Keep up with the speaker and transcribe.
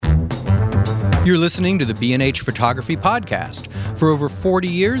You're listening to the B&H Photography Podcast. For over 40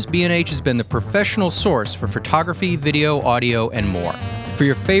 years, B&H has been the professional source for photography, video, audio, and more. For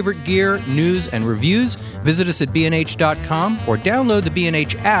your favorite gear, news, and reviews, visit us at bnh.com or download the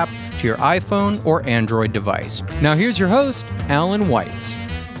B&H app to your iPhone or Android device. Now here's your host, Alan Weitz.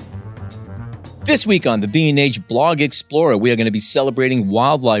 This week on the B&H Blog Explorer, we are going to be celebrating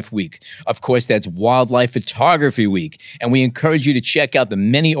Wildlife Week. Of course, that's Wildlife Photography Week. And we encourage you to check out the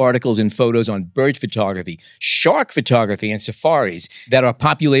many articles and photos on bird photography, shark photography, and safaris that are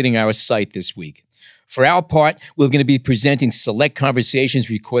populating our site this week. For our part, we're going to be presenting select conversations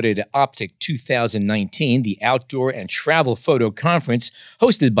recorded at Optic 2019, the outdoor and travel photo conference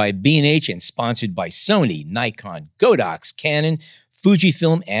hosted by B&H and sponsored by Sony, Nikon, Godox, Canon,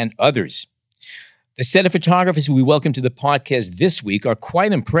 Fujifilm, and others. The set of photographers we welcome to the podcast this week are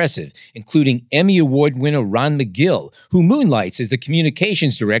quite impressive, including Emmy Award winner Ron Magill, who moonlights as the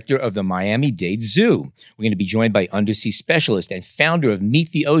communications director of the Miami-Dade Zoo. We're going to be joined by undersea specialist and founder of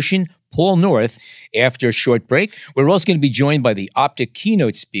Meet the Ocean, Paul North. After a short break, we're also going to be joined by the Optic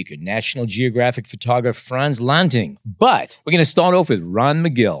keynote speaker, National Geographic photographer Frans Lanting. But we're going to start off with Ron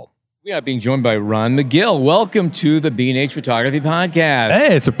Magill. We are being joined by Ron Magill. Welcome to the B&H Photography Podcast.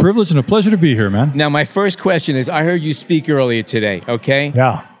 Hey, it's a privilege and a pleasure to be here, man. Now, my first question is, I heard you speak earlier today, okay?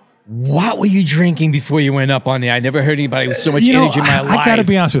 Yeah. What were you drinking before you went up on there? I never heard anybody with so much energy in my life. I got to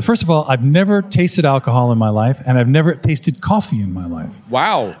be honest with you. First of all, I've never tasted alcohol in my life, and I've never tasted coffee in my life.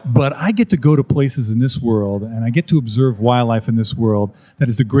 Wow. But I get to go to places in this world, and I get to observe wildlife in this world that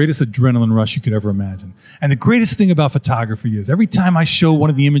is the greatest adrenaline rush you could ever imagine. And the greatest thing about photography is every time I show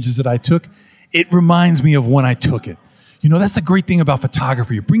one of the images that I took, it reminds me of when I took it. You know, that's the great thing about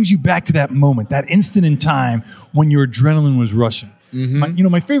photography. It brings you back to that moment, that instant in time when your adrenaline was rushing. Mm-hmm.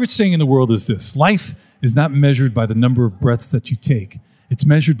 My favorite saying in the world is this: life is not measured by the number of breaths that you take. It's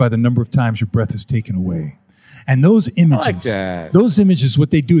measured by the number of times your breath is taken away. And those images, what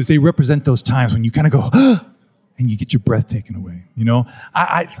they do is they represent those times when you kind of go, and you get your breath taken away. You know,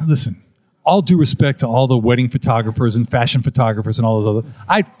 I listen. All due respect to all the wedding photographers and fashion photographers and all those other,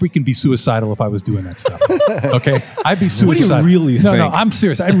 I'd freaking be suicidal if I was doing that stuff. Okay? I'd be suicidal. What do you really think? No, I'm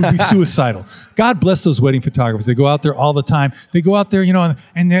serious. I would be suicidal. God bless those wedding photographers. They go out there all the time. They go out there, you know,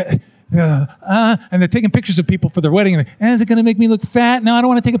 and they're taking pictures of people for their wedding. And is it going to make me look fat? No, I don't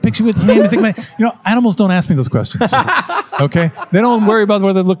want to take a picture with him. You know, animals don't ask me those questions. Okay? They don't worry about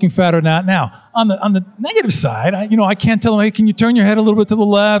whether they're looking fat or not. Now, on the negative side, I can't tell them, hey, can you turn your head a little bit to the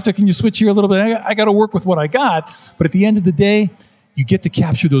left, or can you switch here a little bit? I got to work with what I got. But at the end of the day, you get to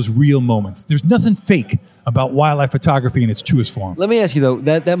capture those real moments. There's nothing fake about wildlife photography in its truest form. Let me ask you, though,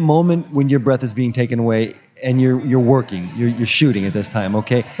 that moment when your breath is being taken away and you're working, you're shooting at this time,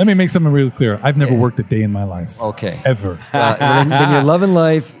 okay? Let me make something really clear. I've never worked a day in my life. Okay. Ever. Then you're loving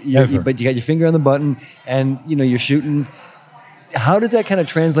life, Ever. but you got your finger on the button, and you're shooting. How does that kind of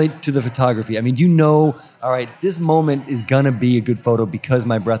translate to the photography? I mean, all right, this moment is going to be a good photo because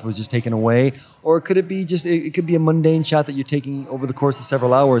my breath was just taken away? Or could it be it could be a mundane shot that you're taking over the course of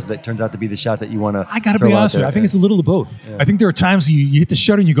several hours that turns out to be the shot that you want to I got to be honest with you. I think it's a little of both. Yeah. I think there are times you hit the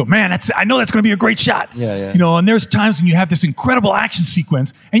shutter and you go, man, I know that's going to be a great shot. Yeah. And there's times when you have this incredible action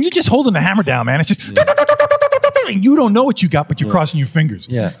sequence and you're just holding the hammer down, man. It's just... And you don't know what you got, but you're crossing your fingers.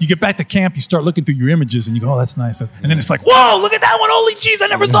 Yeah. You get back to camp, you start looking through your images, and you go, oh, that's nice. And then it's like, whoa, look at that one. Holy jeez, I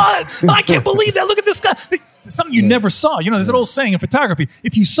never saw it. I can't believe that. Look at this guy. It's something you never saw. There's an old saying in photography,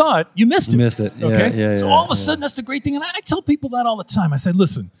 if you saw it, you missed it. You missed it. Okay? Yeah, so all of a sudden, that's the great thing. And I tell people that all the time. I said,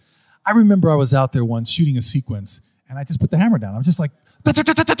 listen, I remember I was out there once shooting a sequence, and I just put the hammer down. I'm just like, and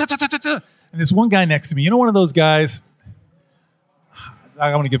there's one guy next to me. One of those guys...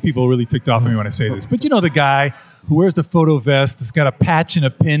 I want to get people really ticked off at me when I say this. But the guy who wears the photo vest, that's got a patch and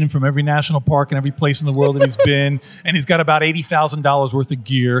a pin from every national park and every place in the world that he's been, and he's got about $80,000 worth of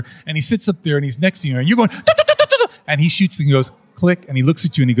gear, and he sits up there and he's next to you, and you're going, and he shoots and he goes, click, and he looks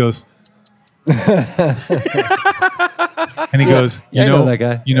at you and he goes, and he goes,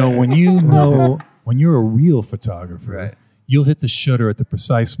 when you're a real photographer, right, you'll hit the shutter at the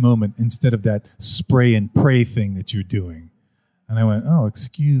precise moment instead of that spray and pray thing that you're doing. And I went, oh,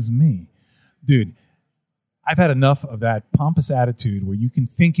 excuse me. Dude, I've had enough of that pompous attitude where you can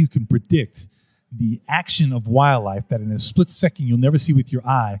think you can predict the action of wildlife that in a split second you'll never see with your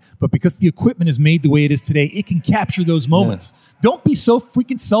eye. But because the equipment is made the way it is today, it can capture those moments. Yeah. Don't be so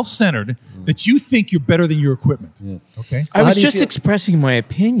freaking self-centered that you think you're better than your equipment. Yeah. Okay? I was just expressing my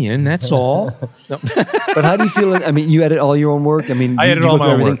opinion, that's all. But how do you feel? I mean, you edit all your own work. I mean, I edit all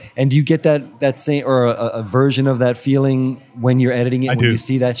my own work. And do you get that same or a version of that feeling when you're editing it? I do. When you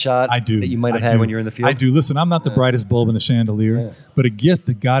see that shot, I do. That you might have had when you're in the field. I do. Listen, I'm not the brightest bulb in the chandelier, but a gift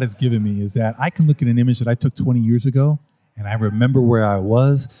that God has given me is that I can look at an image that I took 20 years ago, and I remember where I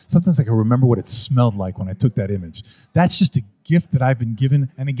was. Sometimes I can remember what it smelled like when I took that image. That's just a gift that I've been given.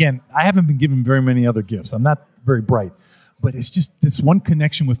 And again, I haven't been given very many other gifts. I'm not very bright. But it's just this one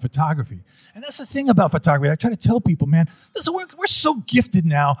connection with photography. And that's the thing about photography. I try to tell people, man, listen, we're so gifted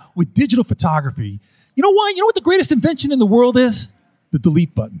now with digital photography. You know why? You know what the greatest invention in the world is? The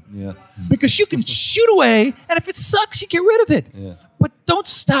delete button. Yeah. Because you can shoot away, and if it sucks, you get rid of it. Yeah. But don't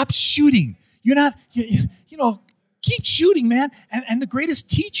stop shooting. You're not, you know, keep shooting, man. And the greatest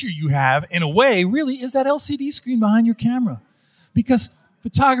teacher you have, in a way, really, is that LCD screen behind your camera. Because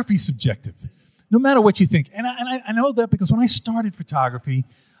photography is subjective. No matter what you think. And I know that because when I started photography,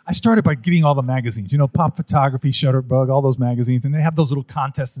 I started by getting all the magazines, you know, Pop Photography, Shutterbug, all those magazines, and they have those little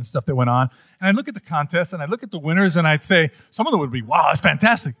contests and stuff that went on. And I'd look at the contests and I'd look at the winners and I'd say, some of them would be, wow, that's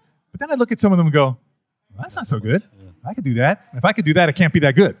fantastic. But then I'd look at some of them and go, well, that's not so good. I could do that. And if I could do that, it can't be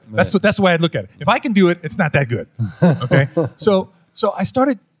that good. That's the way I'd look at it. If I can do it, it's not that good. Okay? So I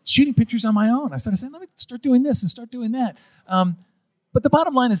started shooting pictures on my own. I started saying, let me start doing this and start doing that. But the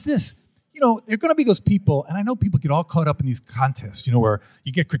bottom line is this. You know, there are going to be those people, and I know people get all caught up in these contests, you know, where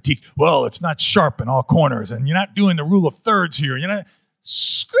you get critiqued. Well, it's not sharp in all corners, and you're not doing the rule of thirds here. You know,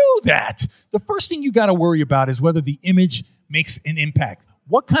 screw that. The first thing you got to worry about is whether the image makes an impact.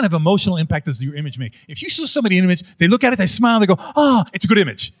 What kind of emotional impact does your image make? If you show somebody an image, they look at it, they smile, they go, oh, it's a good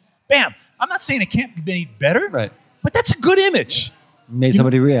image. Bam. I'm not saying it can't be made better, right? But that's a good image. Made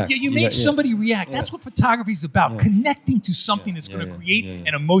somebody react. Yeah, you made somebody react. That's what photography is about, connecting to something that's going to create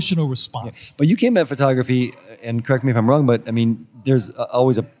an emotional response. But you came at photography, and correct me if I'm wrong, but I mean, there's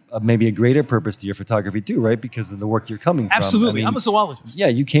always maybe a greater purpose to your photography too, right? Because of the work you're coming from. Absolutely. I mean, I'm a zoologist. Yeah,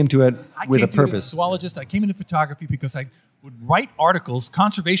 you came to it with a purpose. I came to it as a zoologist. I came into photography because I would write articles,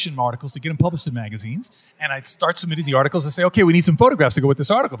 conservation articles, to get them published in magazines. And I'd start submitting the articles and say, okay, we need some photographs to go with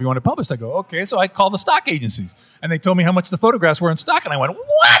this article. If you want it published, I go, okay. So I'd call the stock agencies. And they told me how much the photographs were in stock. And I went,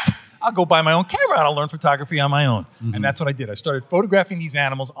 what? I'll go buy my own camera and I'll learn photography on my own. Mm-hmm. And that's what I did. I started photographing these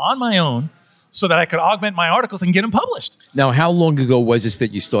animals on my own so that I could augment my articles and get them published. Now, how long ago was this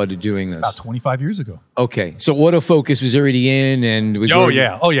that you started doing this? About 25 years ago. Okay. So autofocus was already in and was Oh,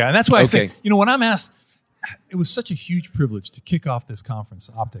 yeah. And that's why I say, you know, when I'm asked, it was such a huge privilege to kick off this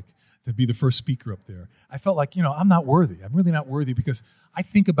conference, Optic, to be the first speaker up there. I felt like, you know, I'm not worthy. I'm really not worthy because I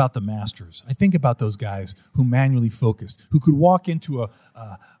think about the masters. I think about those guys who manually focused, who could walk into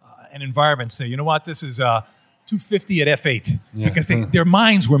an environment and say, you know what, this is 250 at f8 because their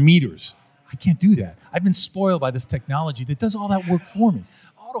minds were meters. I can't do that. I've been spoiled by this technology that does all that work for me.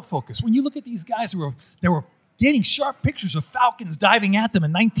 Autofocus. When you look at these guys they were getting sharp pictures of falcons diving at them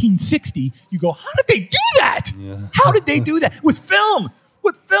in 1960, you go, how did they do that? Yeah. How did they do that? With film,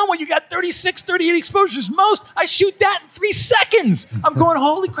 where you got 36, 38 exposures most, I shoot that in 3 seconds. I'm going,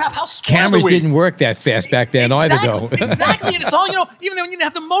 holy crap, how spoiled Cameras are we? didn't work that fast back then either, though. Exactly. And it's all, you know, even when you didn't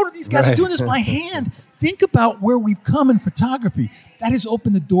have the motor, these guys are doing this by hand. Think about where we've come in photography. That has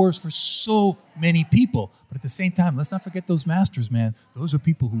opened the doors for so many people. But at the same time, let's not forget those masters, man. Those are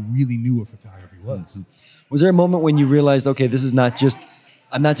people who really knew what photography was. Was there a moment when you realized, okay, this is not just,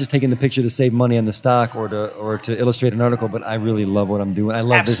 I'm not just taking the picture to save money on the stock or to illustrate an article, but I really love what I'm doing. I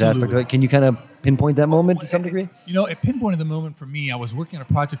love this aspect of it. Can you kind of pinpoint that moment to some degree? You know, it pinpointed the moment for me. I was working on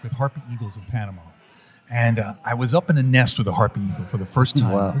a project with harpy eagles in Panama. And I was up in a nest with a harpy eagle for the first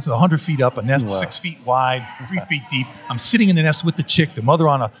time. Wow. This is 100 feet up, a nest 6 feet wide, 3 feet deep. I'm sitting in the nest with the chick, the mother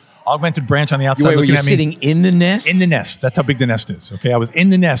on a augmented branch on the outside. Were you sitting in the nest? In the nest. That's how big the nest is. Okay, I was in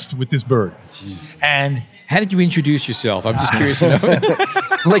the nest with this bird. Jeez. And how did you introduce yourself? I'm just curious to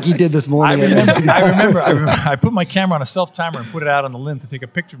know. Like you did this morning. I remember. I put my camera on a self-timer and put it out on the limb to take a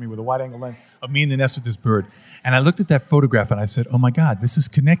picture of me with a wide-angle lens of me in the nest with this bird. And I looked at that photograph and I said, oh my God, this is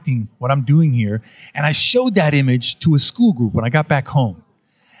connecting what I'm doing here. And I showed that image to a school group when I got back home.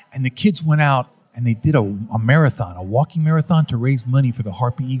 And the kids went out and they did a marathon, a walking marathon to raise money for the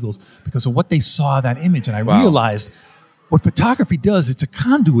harpy eagles because of what they saw in that image. And I realized what photography does, it's a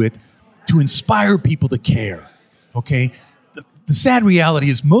conduit to inspire people to care, okay? The sad reality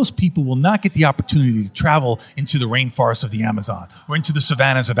is most people will not get the opportunity to travel into the rainforests of the Amazon or into the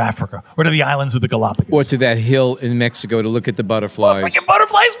savannas of Africa or to the islands of the Galapagos. Or to that hill in Mexico to look at the butterflies. Freaking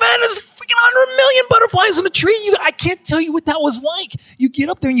butterflies, man. There's freaking 100 million butterflies in a tree. I can't tell you what that was like. You get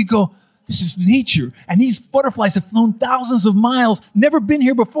up there and you go, This is nature. And these butterflies have flown thousands of miles, never been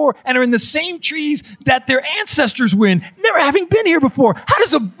here before, and are in the same trees that their ancestors were in, never having been here before. How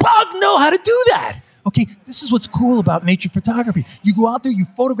does a bug know how to do that? Okay, this is what's cool about nature photography. You go out there, you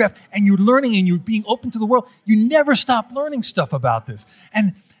photograph, and you're learning and you're being open to the world. You never stop learning stuff about this.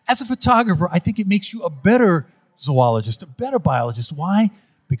 And as a photographer, I think it makes you a better zoologist, a better biologist. Why?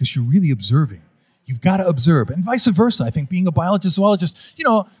 Because you're really observing. You've got to observe. And vice versa. I think being a biologist, zoologist,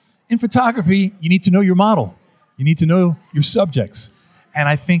 in photography, you need to know your model. You need to know your subjects. And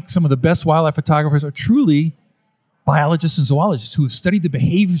I think some of the best wildlife photographers are truly biologists and zoologists who have studied the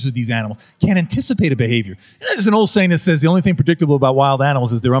behaviors of these animals, can anticipate a behavior. And there's an old saying that says the only thing predictable about wild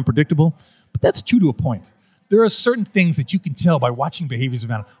animals is they're unpredictable. But that's true to a point. There are certain things that you can tell by watching behaviors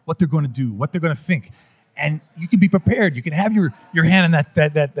of animals, what they're going to do, what they're going to think. And you can be prepared. You can have your hand in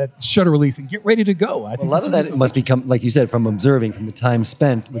that shutter release and get ready to go. I think a lot of that must become, like you said, from observing, from the time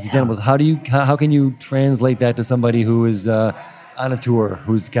spent with these animals. How can you translate that to somebody who is on a tour,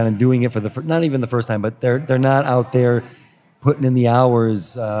 who's kind of doing it for not even the first time, but they're not out there putting in the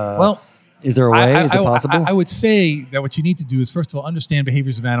hours? Is there a way? Is it possible? I would say that what you need to do is, first of all, understand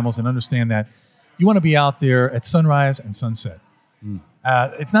behaviors of animals and understand that you want to be out there at sunrise and sunset.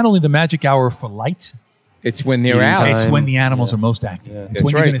 It's not only the magic hour for light. It's when they're out. It's when the animals are most active. Yeah. It's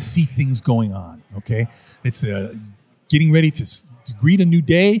when you're going to see things going on, okay? It's getting ready to greet a new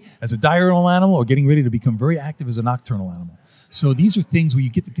day as a diurnal animal or getting ready to become very active as a nocturnal animal. So these are things where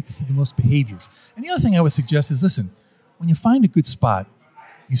you get to see the most behaviors. And the other thing I would suggest is, listen, when you find a good spot,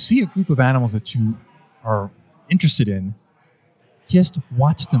 you see a group of animals that you are interested in, just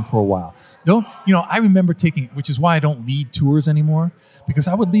watch them for a while. I remember which is why I don't lead tours anymore, because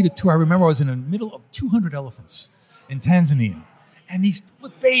I would lead a tour. I remember I was in the middle of 200 elephants in Tanzania, and these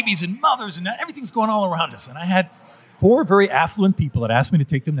with babies and mothers, and everything's going all around us. And I had 4 very affluent people that asked me to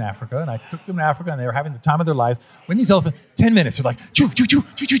take them to Africa, and I took them to Africa, and they were having the time of their lives. When these elephants, 10 minutes, they're like, choo, choo, choo,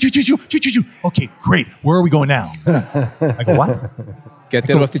 choo, choo, choo, choo, choo, choo, choo. Okay, great. Where are we going now? I go, what? Get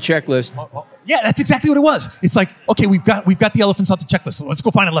that off the checklist. Yeah, that's exactly what it was. It's like, okay, we've got the elephants off the checklist, so let's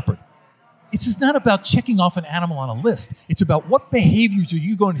go find a leopard. It's just not about checking off an animal on a list. It's about what behaviors are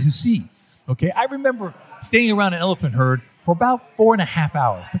you going to see. Okay, I remember staying around an elephant herd for about 4.5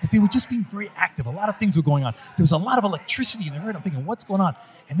 hours because they were just being very active. A lot of things were going on. There was a lot of electricity in the herd. I'm thinking, what's going on?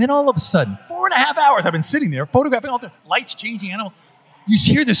 And then all of a sudden, 4.5 hours I've been sitting there photographing all the lights changing animals. You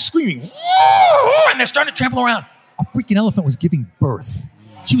hear this screaming, and they're starting to trample around. A freaking elephant was giving birth.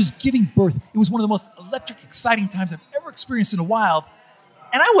 She was giving birth. It was one of the most electric, exciting times I've ever experienced in the wild.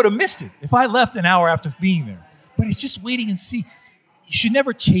 And I would have missed it if I left an hour after being there. But it's just waiting and see. You should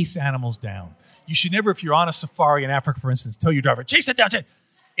never chase animals down. You should never, if you're on a safari in Africa, for instance, tell your driver, chase it down.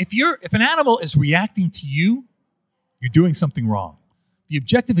 If an animal is reacting to you, you're doing something wrong. The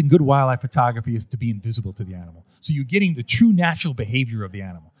objective in good wildlife photography is to be invisible to the animal. So you're getting the true natural behavior of the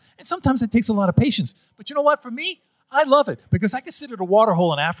animal. And sometimes it takes a lot of patience. But you know what? For me, I love it because I can sit at a water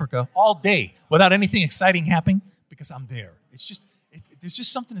hole in Africa all day without anything exciting happening because I'm there. There's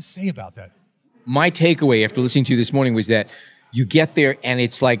just something to say about that. My takeaway after listening to you this morning was that you get there and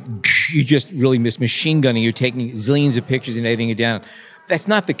it's like you just really miss machine gunning. You're taking zillions of pictures and editing it down. That's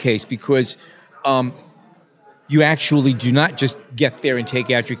not the case because you actually do not just get there and take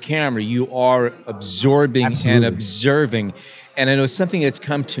out your camera. You are absorbing and observing. And I know something that's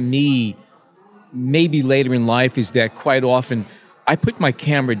come to me maybe later in life is that quite often I put my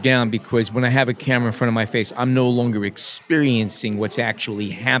camera down because when I have a camera in front of my face, I'm no longer experiencing what's actually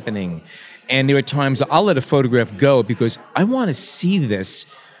happening. And there are times I'll let a photograph go because I want to see this,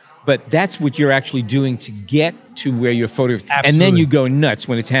 but that's what you're actually doing to get to where you're photographing. And then you go nuts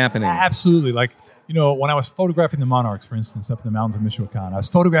when it's happening. Absolutely. Like, when I was photographing the monarchs, for instance, up in the mountains of Michoacan, I was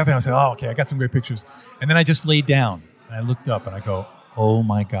photographing, I was like, oh, okay, I got some great pictures. And then I just laid down and I looked up and I go, oh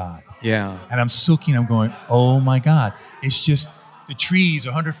my God. Yeah. And I'm soaking, I'm going, oh my God. It's just the trees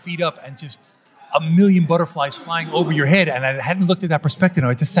 100 feet up and just a million butterflies flying over your head. And I hadn't looked at that perspective.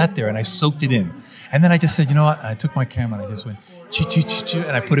 I just sat there and I soaked it in. And then I just said, you know what? I took my camera and I just went,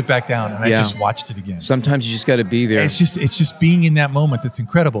 and I put it back down and I just watched it again. Sometimes you just got to be there. It's just being in that moment that's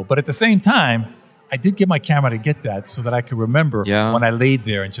incredible. But at the same time, I did get my camera to get that so that I could remember when I laid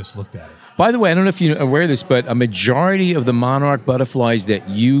there and just looked at it. By the way, I don't know if you're aware of this, but a majority of the monarch butterflies that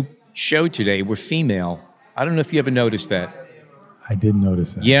you showed today were female. I don't know if you ever noticed that. I did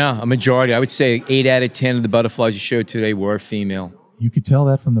notice that. Yeah, a majority. I would say 8 out of 10 of the butterflies you showed today were female. You could tell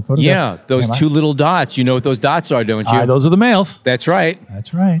that from the photographs. Yeah, those two little dots. You know what those dots are, don't you? Those are the males. That's right.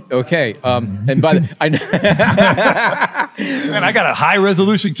 That's right. Okay. And by the, Man, I got a high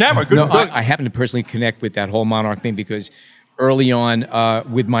resolution camera. Good. I happen to personally connect with that whole monarch thing because early on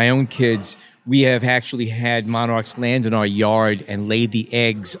with my own kids, we have actually had monarchs land in our yard and lay the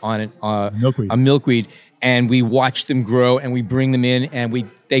eggs on a milkweed, and we watch them grow, and we bring them in, and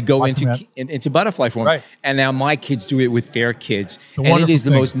they go into butterfly form. Right. And now my kids do it with their kids. It's a wonderful it is the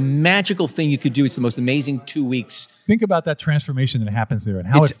thing. most magical thing you could do. It's the most amazing 2 weeks. Think about that transformation that happens there and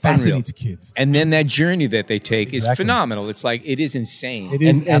how It's it fascinates kids. And then that journey that they take is phenomenal. It's like, it is insane. It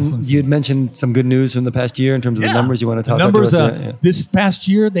is And absolutely. you had mentioned some good news from the past year in terms of the numbers. You want to talk the numbers, about us? this past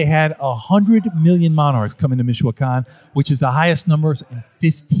year, they had 100 million monarchs come into Michoacan, which is the highest numbers in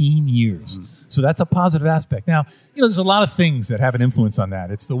 15 years. So that's a positive aspect. Now, there's a lot of things that have an influence on that.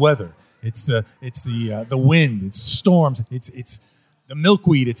 It's the weather. It's the wind. It's storms. It's the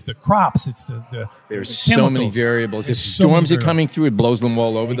milkweed. It's the crops. It's There's the so many variables. If storms are coming through, it blows them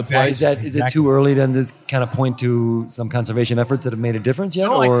all over the place. Is it too early then to kind of point to some conservation efforts that have made a difference yet?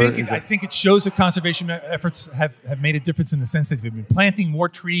 No, or I think it shows that conservation efforts have made a difference in the sense that they've been planting more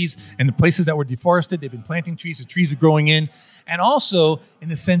trees in the places that were deforested. They've been planting trees. The trees are growing in. And also in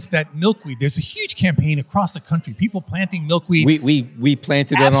the sense that milkweed, there's a huge campaign across the country. People planting milkweed. We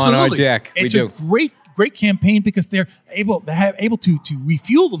planted it on our deck. It's a great campaign because they're able to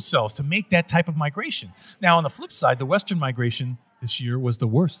refuel themselves to make that type of migration. Now, on the flip side, the Western migration this year was the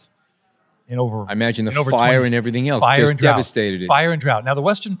worst in over. I imagine the over fire 20. and everything else Fire just and drought. devastated it. Fire and drought. Now, the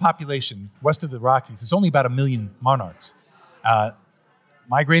Western population west of the Rockies is only about 1 million monarchs.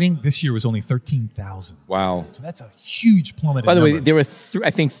 Migrating this year was only 13,000. Wow. So that's a huge plummet. By the way, there are, I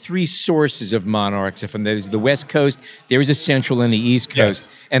think, 3 sources of monarchs. There's the West Coast, there is a Central and the East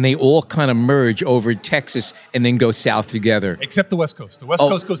Coast, and they all kind of merge over Texas and then go south together. Except the West Coast. The West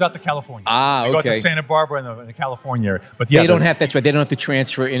Coast goes out to California. They go out to Santa Barbara and the California area. But they don't have. That's right. They don't have to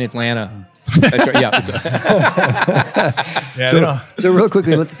transfer in Atlanta. That's right. Yeah. So real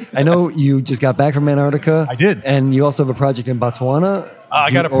quickly, I know you just got back from Antarctica. I did, and you also have a project in Botswana. I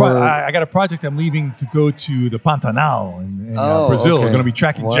got a project. I'm leaving to go to the Pantanal in Brazil. Okay. We're going to be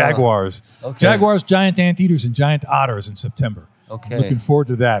tracking jaguars, jaguars, giant anteaters, and giant otters in September. Okay. Looking forward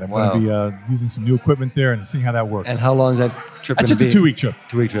to that. I'm going to be using some new equipment there and seeing how that works. And how long is that trip going to be? Just a 2-week trip.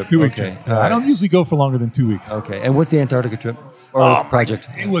 2-week trip. 2-week trip. I don't usually go for longer than 2 weeks. Okay. And what's the Antarctica trip or this project?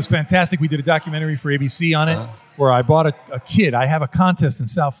 It was fantastic. We did a documentary for ABC on it where I brought a kid. I have a contest in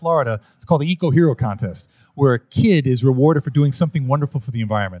South Florida. It's called the Eco Hero Contest, where a kid is rewarded for doing something wonderful for the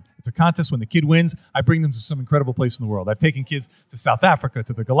environment. It's a contest. When the kid wins, I bring them to some incredible place in the world. I've taken kids to South Africa,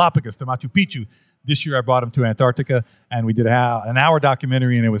 to the Galapagos, to Machu Picchu. This year I brought them to Antarctica, and we did an hour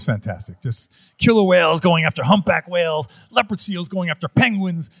documentary, and it was fantastic. Just killer whales going after humpback whales, leopard seals going after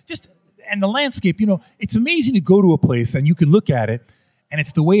penguins, and the landscape. It's amazing to go to a place, and you can look at it, and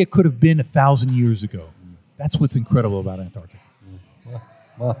it's the way it could have been 1,000 years ago. That's what's incredible about Antarctica.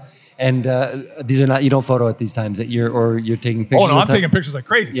 Well, and these are not, you don't photo at these times that you're taking pictures. Oh no, I'm taking pictures like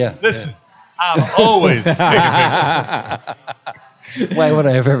crazy. Yeah. Listen, I'm always taking pictures. Why would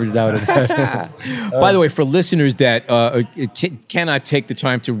I have ever doubted that? By the way, for listeners that cannot take the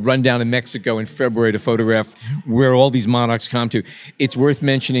time to run down to Mexico in February to photograph where all these monarchs come to, it's worth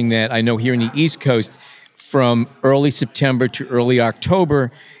mentioning that I know here in the East Coast, from early September to early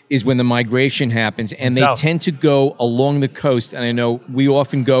October is when the migration happens, and they tend to go along the coast. And I know we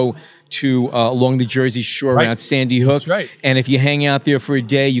often go to along the Jersey Shore around Sandy Hook. That's right. And if you hang out there for a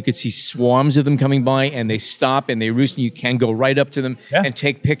day, you could see swarms of them coming by, and they stop and they roost, and you can go right up to them and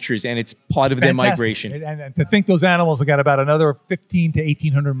take pictures, and it's part of their migration. And to think those animals have got about another 1,500 to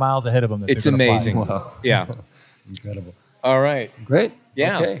 1,800 miles ahead of them. It's amazing. Wow. Yeah. Incredible. All right. Great.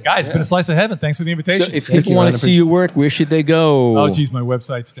 Yeah. Okay. Guys, it's been a slice of heaven. Thanks for the invitation. So if people want to see your work, where should they go? Oh, geez, my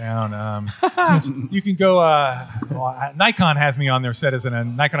website's down. You can go, Nikon has me on their set as a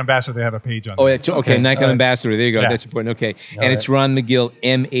Nikon ambassador. They have a page on there. Oh, that's okay. Nikon ambassador. There you go. Yeah. That's important. Okay. And it's Ron Magill,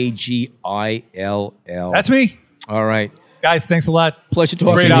 Magill. That's me. All right. Guys, thanks a lot. Pleasure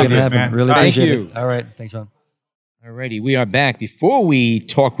talking Great to you. outfit, man. Really Thank appreciate you. it. All right. Thanks, Ron. Alrighty, we are back. Before we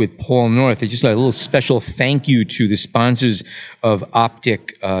talk with Paul North, just a little special thank you to the sponsors of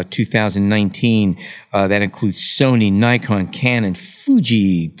Optic 2019. That includes Sony, Nikon, Canon,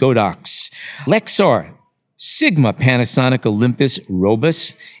 Fuji, Godox, Lexar, Sigma, Panasonic, Olympus,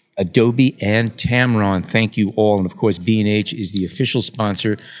 Robus, Adobe, and Tamron. Thank you all. And of course, B&H is the official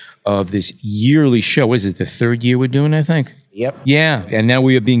sponsor of this yearly show. What is it, the 3rd year we're doing, I think? Yep. Yeah, and now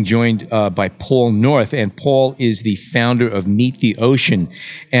we are being joined by Paul North, and Paul is the founder of Meet the Ocean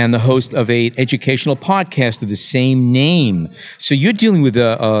and the host of an educational podcast of the same name. So you're dealing with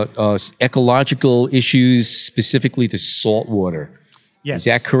ecological issues specifically to saltwater. Yes. Is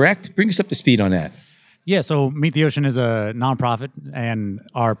that correct? Bring us up to speed on that. Yeah, so Meet the Ocean is a nonprofit, and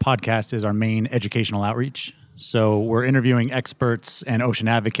our podcast is our main educational outreach. So we're interviewing experts and ocean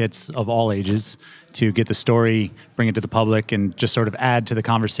advocates of all ages to get the story, bring it to the public, and just sort of add to the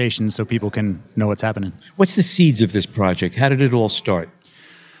conversation so people can know what's happening. What's the seeds of this project? How did it all start?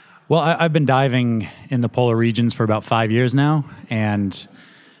 Well, I've been diving in the polar regions for about 5 years now, and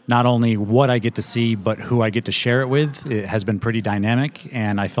not only what I get to see, but who I get to share it with, it has been pretty dynamic,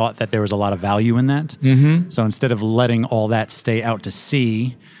 and I thought that there was a lot of value in that. Mm-hmm. So instead of letting all that stay out to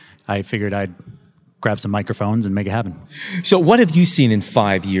sea, I figured I'd grab some microphones and make it happen. So what have you seen in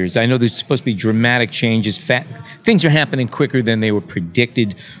 5 years? I know there's supposed to be dramatic changes. Things are happening quicker than they were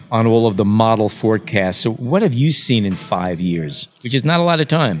predicted on all of the model forecasts. So what have you seen in 5 years, which is not a lot of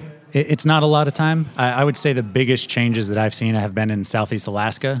time? It's not a lot of time. I would say the biggest changes that I've seen have been in Southeast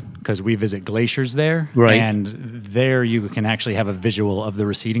Alaska, because we visit glaciers there. Right. And there you can actually have a visual of the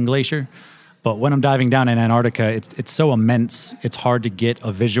receding glacier. But when I'm diving down in Antarctica, it's so immense, it's hard to get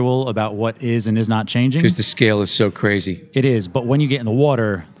a visual about what is and is not changing. Because the scale is so crazy. It is. But when you get in the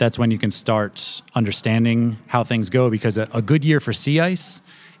water, that's when you can start understanding how things go, because a good year for sea ice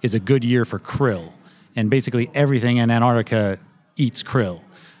is a good year for krill. And basically everything in Antarctica eats krill.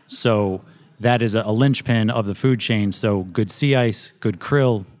 So that is a linchpin of the food chain. So good sea ice, good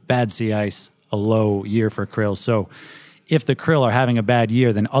krill, bad sea ice, a low year for krill. So if the krill are having a bad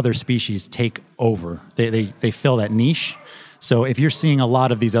year, then other species take over. They fill that niche. So if you're seeing a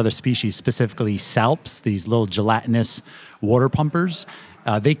lot of these other species, specifically salps, these little gelatinous water pumpers,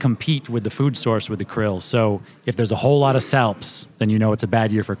 they compete with the food source with the krill. So if there's a whole lot of salps, then you know it's a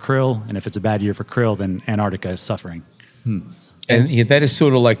bad year for krill. And if it's a bad year for krill, then Antarctica is suffering. And that is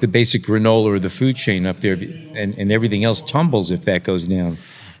sort of like the basic granola or the food chain up there, and everything else tumbles if that goes down.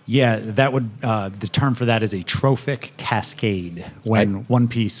 Yeah, that would the term for that is a trophic cascade, when one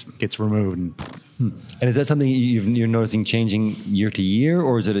piece gets removed. And is that something you're noticing changing year to year,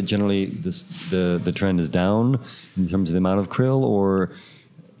 or is it generally the trend is down in terms of the amount of krill, or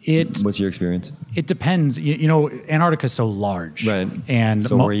what's your experience? It depends. You know, Antarctica is so large, right? And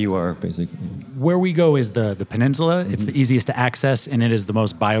so where you are, basically, where we go is the peninsula. Mm-hmm. It's the easiest to access, and it is the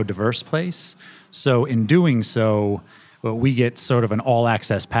most biodiverse place. So in doing so, we get sort of an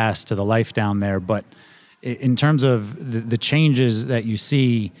all-access pass to the life down there. But in terms of the changes that you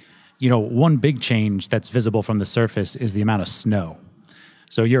see, you know, one big change that's visible from the surface is the amount of snow.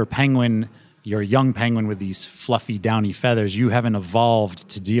 So you're a penguin, you're a young penguin with these fluffy, downy feathers. You haven't evolved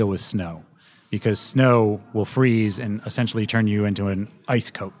to deal with snow, because snow will freeze and essentially turn you into an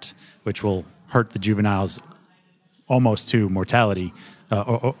ice coat, which will hurt the juveniles almost to mortality,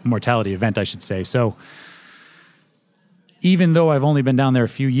 or mortality event, I should say. So even though I've only been down there a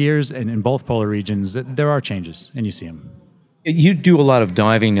few years, and in both polar regions, there are changes, and you see them. You do a lot of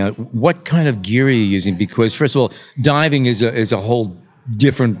diving now. What kind of gear are you using? Because, first of all, diving is a whole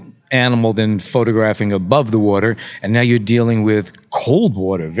different animal than photographing above the water, and now you're dealing with cold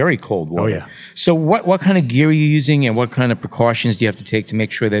water, very cold water. Oh, yeah. So what kind of gear are you using, and what kind of precautions do you have to take to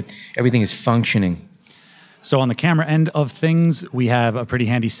make sure that everything is functioning? So on the camera end of things, we have a pretty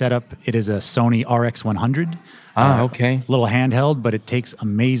handy setup. It is a Sony RX100. Okay. Little handheld, but it takes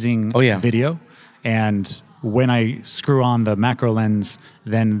amazing video. And when I screw on the macro lens,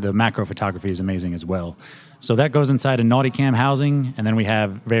 then the macro photography is amazing as well. So that goes inside a Nauticam housing, and then we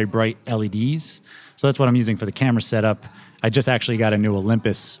have very bright LEDs. So that's what I'm using for the camera setup. I just actually got a new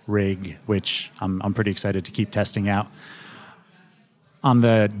Olympus rig, which I'm pretty excited to keep testing out. On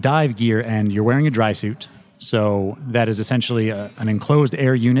the dive gear end, you're wearing a dry suit. So that is essentially an enclosed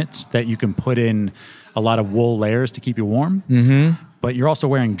air unit that you can put in a lot of wool layers to keep you warm. Mm-hmm. But you're also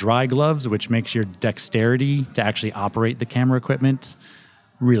wearing dry gloves, which makes your dexterity to actually operate the camera equipment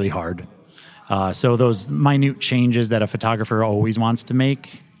really hard. So those minute changes that a photographer always wants to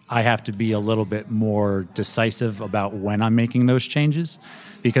make, I have to be a little bit more decisive about when I'm making those changes,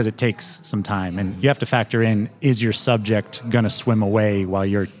 because it takes some time. And you have to factor in, is your subject going to swim away while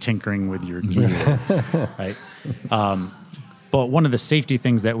you're tinkering with your gear, right? But one of the safety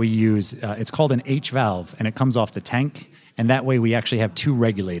things that we use, it's called an H valve, and it comes off the tank. And that way we actually have two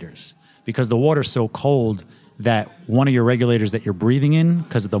regulators, because the water's so cold that one of your regulators that you're breathing in,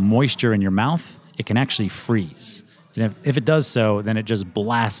 because of the moisture in your mouth, it can actually freeze. And if it does so, then it just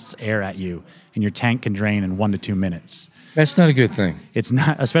blasts air at you, and your tank can drain in 1 to 2 minutes. That's not a good thing. It's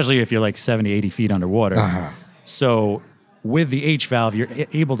not, especially if you're like 70, 80 feet underwater. Uh-huh. So with the H valve, you're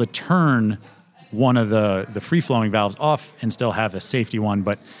able to turn one of the free-flowing valves off and still have a safety one,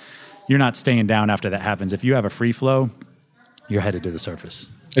 but you're not staying down after that happens. If you have a free flow, you're headed to the surface.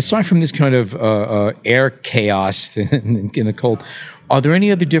 Aside from this kind of air chaos in the cold, are there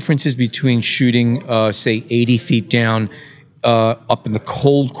any other differences between shooting, say, 80 feet down up in the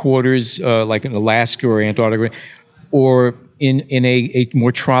cold quarters, like in Alaska or Antarctica, or in a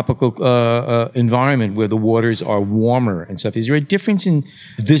more tropical environment where the waters are warmer and stuff? Is there a difference in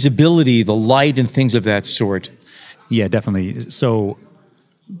visibility, the light, and things of that sort? Yeah, definitely. So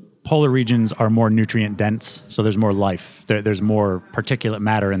polar regions are more nutrient dense, so there's more life. There's more particulate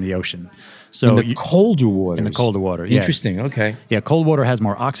matter in the ocean. So in the colder waters? In the colder water, yeah. Interesting, okay. Yeah, cold water has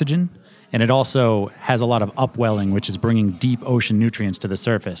more oxygen, and it also has a lot of upwelling, which is bringing deep ocean nutrients to the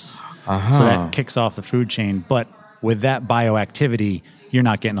surface. Uh-huh. So that kicks off the food chain. But with that bioactivity, you're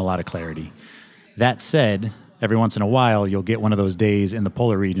not getting a lot of clarity. That said, every once in a while, you'll get one of those days in the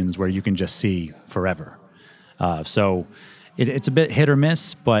polar regions where you can just see forever. So it's a bit hit or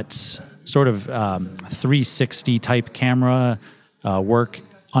miss, but sort of 360 type camera work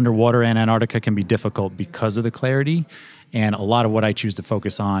underwater in Antarctica can be difficult because of the clarity. And a lot of what I choose to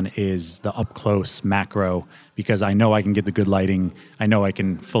focus on is the up close macro, because I know I can get the good lighting. I know I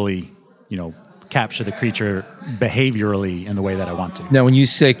can fully, capture the creature behaviorally in the way that I want to. Now, when you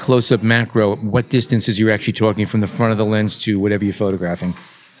say close up macro, what distances you're actually talking from the front of the lens to whatever you're photographing?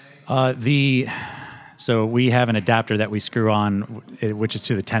 So we have an adapter that we screw on, which is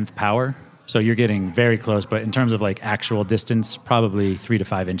to the 10th power. So you're getting very close, but in terms of like actual distance, probably 3 to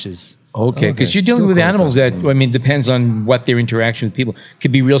 5 inches. Okay, because you're dealing with animals that, depends on what their interaction with people.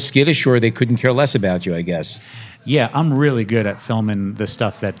 Could be real skittish, or they couldn't care less about you, I guess. Yeah, I'm really good at filming the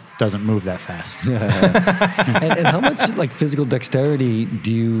stuff that doesn't move that fast. and how much physical dexterity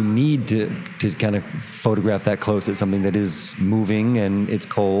do you need to kind of photograph that close at something that is moving and it's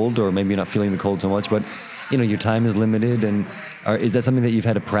cold, or maybe you're not feeling the cold so much, but your time is limited, and is that something that you've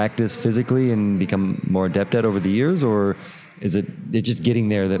had to practice physically and become more adept at over the years, or is it just getting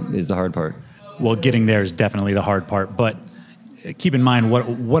there that is the hard part? Well, getting there is definitely the hard part, but keep in mind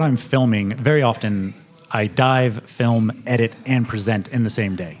what I'm filming. Very often I dive, film, edit, and present in the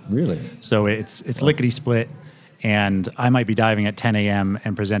same day. Really? So it's lickety split, and I might be diving at 10 a.m.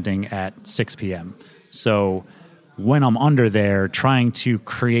 and presenting at 6 p.m. So when I'm under there trying to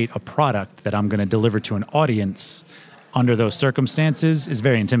create a product that I'm going to deliver to an audience under those circumstances is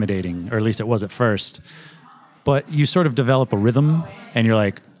very intimidating, or at least it was at first. But you sort of develop a rhythm, and you're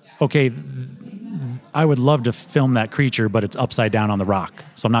like, okay, I would love to film that creature, but it's upside down on the rock.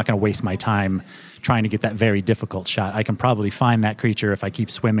 So I'm not going to waste my time trying to get that very difficult shot. I can probably find that creature if I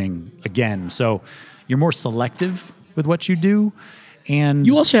keep swimming again. So you're more selective with what you do. And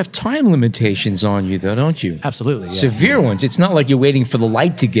you also have time limitations on you, though, don't you? Absolutely. Yeah. Severe ones. It's not like you're waiting for the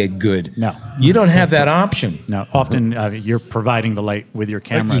light to get good. No. You don't have that option. No. Often you're providing the light with your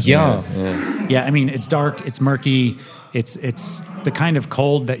camera. Yeah. Yeah, I mean, it's dark, it's murky, it's the kind of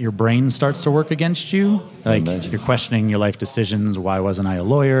cold that your brain starts to work against you. Like, you're questioning your life decisions. Why wasn't I a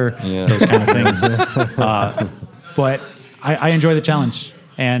lawyer? Yeah. Those kind of things. But I enjoy the challenge.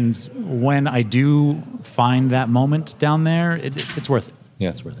 And when I do find that moment down there, it's worth it. Yeah,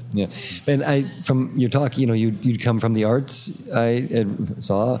 it's worth it. Yeah, and from your talk, you'd come from the arts. I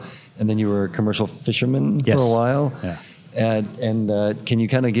saw, and then you were a commercial fisherman for a while. Yeah. And can you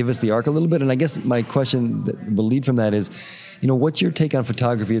kind of give us the arc a little bit? And I guess my question that will lead from that is, what's your take on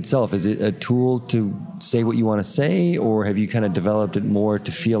photography itself? Is it a tool to say what you want to say, or have you kind of developed it more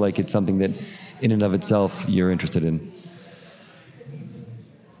to feel like it's something that, in and of itself, you're interested in?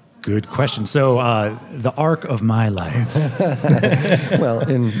 Good question. So the arc of my life. Well,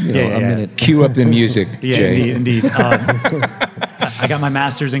 in a minute. Cue up the music, Jay. Indeed. I got my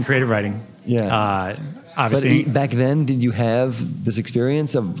master's in creative writing. Yeah. Obviously. But back then, did you have this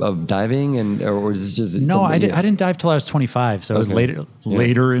experience of diving, or is this just no? I didn't dive till I was 25, so it was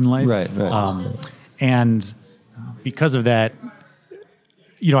later in life. Right. And because of that,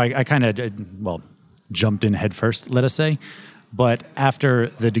 I kind of jumped in head first, let us say. But after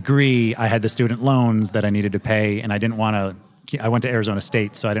the degree, I had the student loans that I needed to pay, and I didn't want to. I went to Arizona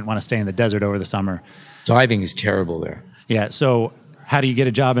State, so I didn't want to stay in the desert over the summer. Diving is terrible there. Yeah. So how do you get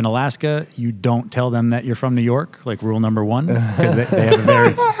a job in Alaska? You don't tell them that you're from New York, like rule number one, because they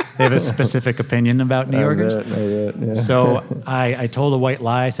have a specific opinion about New Yorkers. I bet, yeah. So I told a white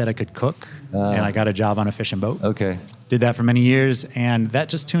lie. I said I could cook, and I got a job on a fishing boat. Okay. Did that for many years, and that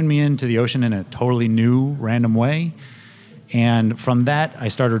just tuned me into the ocean in a totally new, random way. And from that, I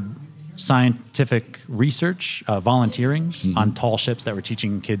started scientific research, volunteering on tall ships that were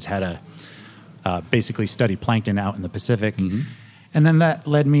teaching kids how to basically study plankton out in the Pacific. And then that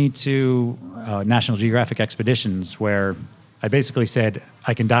led me to National Geographic expeditions, where I basically said,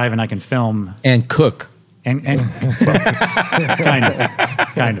 I can dive and I can film. And cook. And kind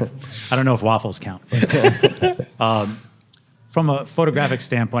of. I don't know if waffles count. From a photographic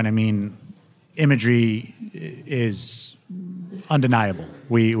standpoint, I mean, imagery is undeniable.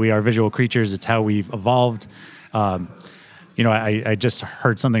 We are visual creatures. It's how we've evolved. I just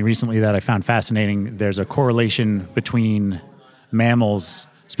heard something recently that I found fascinating. There's a correlation between mammals,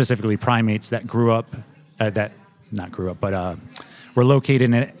 specifically primates, that were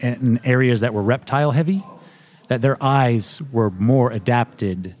located in areas that were reptile heavy, that their eyes were more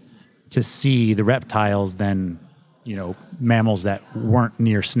adapted to see the reptiles than, mammals that weren't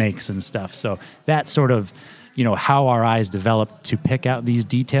near snakes and stuff. So that sort of, how our eyes developed to pick out these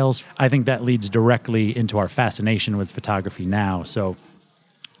details, I think that leads directly into our fascination with photography now. So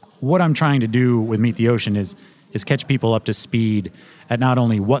what I'm trying to do with Meet the Ocean is catch people up to speed at not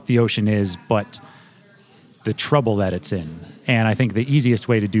only what the ocean is, but the trouble that it's in. And I think the easiest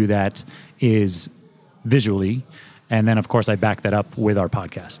way to do that is visually. And then, of course, I back that up with our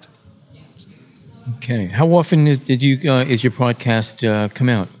podcast. Okay. How often is your podcast come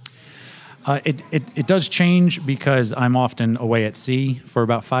out? It does change because I'm often away at sea for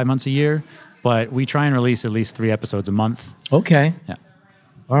about 5 months a year, but we try and release at least 3 episodes a month. Okay. Yeah.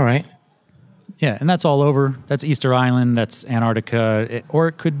 All right. Yeah, and that's all over. That's Easter Island, that's Antarctica, or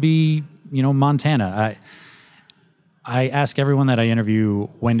it could be, Montana. I ask everyone that I interview,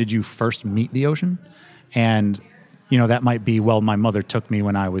 when did you first meet the ocean? And, that might be, well, my mother took me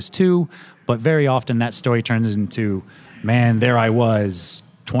when I was 2, but very often that story turns into, man, there I was,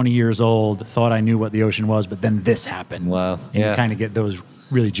 20 years old, thought I knew what the ocean was, but then this happened. Wow. And you kind of get those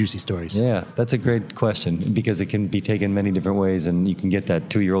really juicy stories. Yeah, that's a great question because it can be taken many different ways and you can get that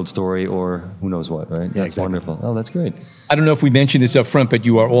 2-year-old story or who knows what, right? Yeah, that's exactly. wonderful. Oh, that's great. I don't know if we mentioned this up front, but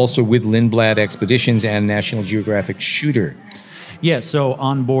you are also with Lindblad Expeditions and National Geographic Shooter. Yeah, so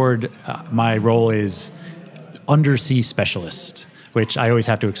on board, my role is undersea specialist, which I always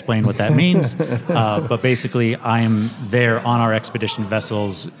have to explain what that means. But basically, I am there on our expedition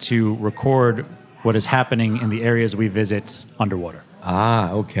vessels to record what is happening in the areas we visit underwater.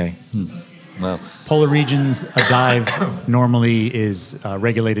 Ah, okay. Wow. Polar regions, a dive normally is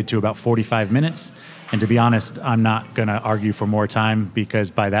regulated to about 45 minutes. And to be honest, I'm not going to argue for more time because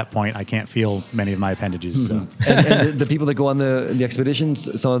by that point, I can't feel many of my appendages. So. And the people that go on the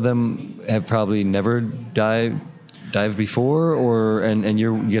expeditions, some of them have probably never dived before, and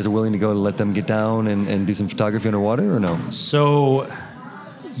you guys are willing to go to let them get down and do some photography underwater, or no? So,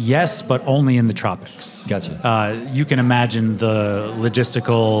 yes, but only in the tropics. Gotcha. You can imagine the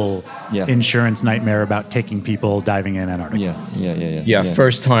logistical insurance nightmare about taking people diving in Antarctica. Yeah,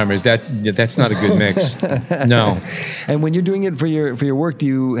 first timers. That's not a good mix. No. And when you're doing it for your work, do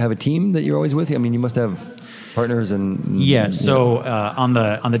you have a team that you're always with? I mean, you must have partners and So on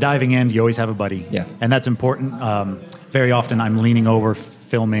the diving end, you always have a buddy. Yeah. And that's important. Very often I'm leaning over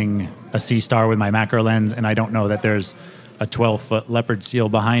filming a sea star with my macro lens, and I don't know that there's a 12-foot leopard seal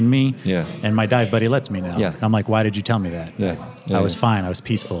behind me. Yeah. And my dive buddy lets me know. Yeah. And I'm like, why did you tell me that? I was fine. I was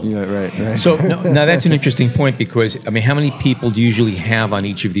peaceful. Yeah, right. So now that's an interesting point because, how many people do you usually have on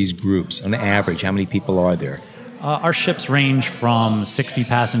each of these groups? On the average, how many people are there? Our ships range from 60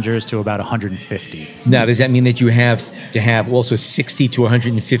 passengers to about 150. Now, does that mean that you have to have also 60 to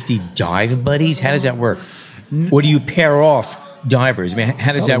 150 dive buddies? How does that work? Or do you pair off divers?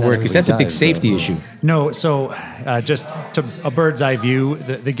 How does that work? Because that's a big safety issue. No, so just to a bird's eye view,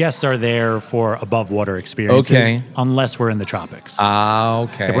 the guests are there for above water experiences, unless we're in the tropics.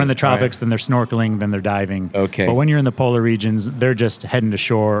 Okay. If we're in the tropics, then they're snorkeling, then they're diving. Okay. But when you're in the polar regions, they're just heading to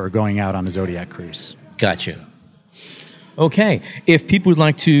shore or going out on a Zodiac cruise. Gotcha. Okay. If people would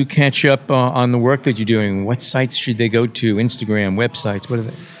like to catch up on the work that you're doing, what sites should they go to? Instagram, websites, what are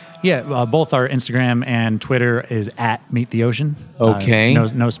they? Yeah, both our Instagram and Twitter is at Meet the Ocean. Okay.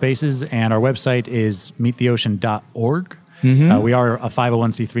 No spaces. And our website is meettheocean.org. Mm-hmm. We are a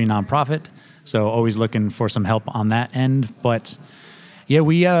 501c3 nonprofit, so always looking for some help on that end. But yeah,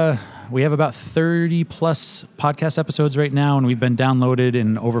 we have about 30 plus podcast episodes right now, and we've been downloaded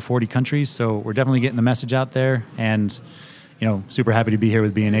in over 40 countries. So we're definitely getting the message out there, and super happy to be here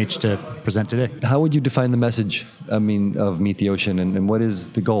with B&H to present today. How would you define the message, of Meet the Ocean, and what is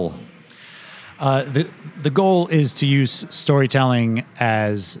the goal? The goal is to use storytelling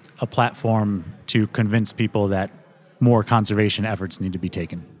as a platform to convince people that more conservation efforts need to be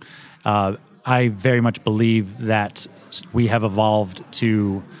taken. I very much believe that we have evolved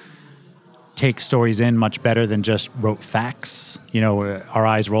to take stories in much better than just rote facts. Our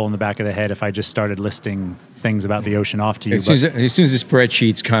eyes roll in the back of the head if I just started listing things about the ocean off to you. As soon as the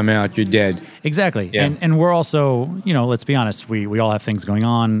spreadsheets come out, you're dead. Exactly. Yeah. And we're also, let's be honest, we all have things going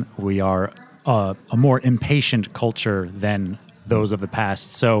on. We are a more impatient culture than those of the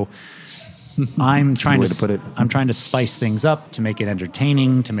past. So I'm trying to spice things up, to make it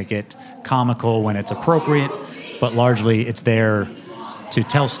entertaining, to make it comical when it's appropriate. but largely it's there to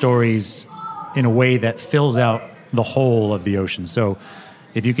tell stories in a way that fills out the whole of the ocean. So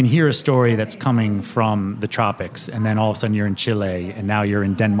if you can hear a story that's coming from the tropics, and then all of a sudden you're in Chile, and now you're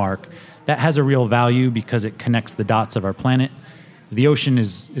in Denmark, that has a real value because it connects the dots of our planet. The ocean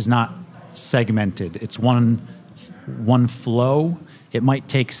is not segmented. It's one flow. It might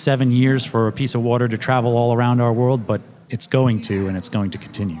take 7 years for a piece of water to travel all around our world, but it's going to, and it's going to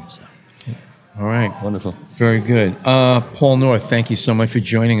continue. So. All right. Wonderful. Very good. Paul North, thank you so much for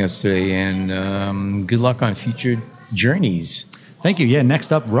joining us today, and good luck on future journeys. Thank you. Yeah,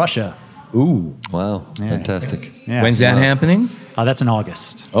 next up, Russia. Ooh. Wow. Yeah. Fantastic. Yeah. When's that happening? That's in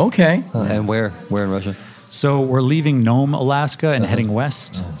August. Okay. And where? Where in Russia? So we're leaving Nome, Alaska, and heading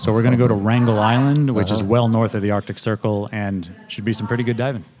west. So we're going to go to Wrangel Island, which is well north of the Arctic Circle, and should be some pretty good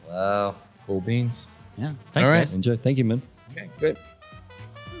diving. Wow. Cool beans. Yeah. Thanks, All right. guys. Enjoy. Thank you, man. Okay, good.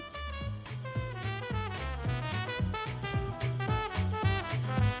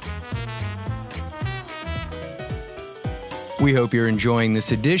 We hope you're enjoying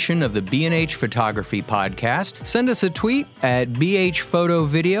this edition of the B&H Photography Podcast. Send us a tweet at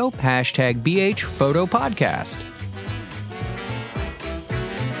BHPhotoVideo, #BHPhotoPodcast.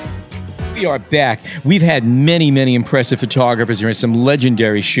 We are back. We've had many, many impressive photographers here, some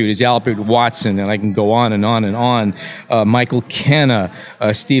legendary shooters, Albert Watson, and I can go on and on and on, Michael Kenna,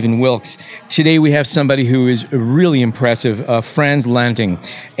 Stephen Wilkes. Today we have somebody who is really impressive, Frans Lanting,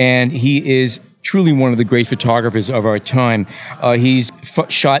 and he is truly one of the great photographers of our time. He's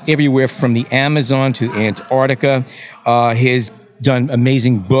shot everywhere from the Amazon to Antarctica. He's done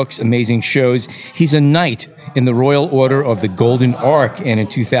amazing books, amazing shows. He's a knight in the Royal Order of the Golden Ark, and in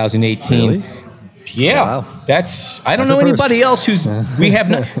 2018... Really? Yeah, Wow. I don't know anybody else who's, we have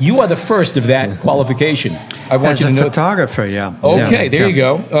not, you are the first of that qualification. I want you to know. Photographer, yeah. Okay, Yeah, there you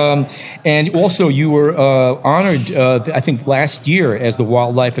yeah. go. And also you were honored, I think last year, as the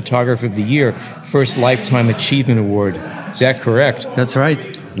Wildlife Photographer of the Year, first Lifetime Achievement Award. Is that correct? That's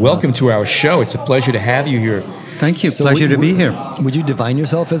right. Welcome to our show. It's a pleasure to have you here. Thank you. Pleasure to be here. Would you define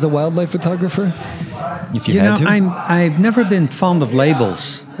yourself as a wildlife photographer? If you You had know, to? I've never been fond of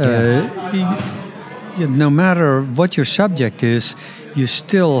labels. No matter what your subject is, you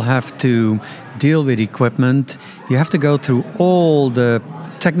still have to deal with equipment. You have to go through all the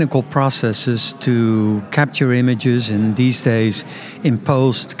technical processes to capture images, and these days in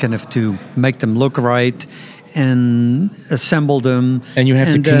post, kind of to make them look right and assemble them. And you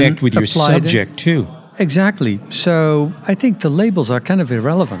have to then connect with your apply them. subject too. Exactly. So I think the labels are kind of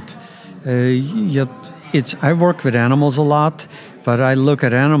irrelevant. I work with animals a lot, but I look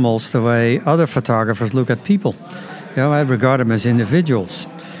at animals the way other photographers look at people. I regard them as individuals,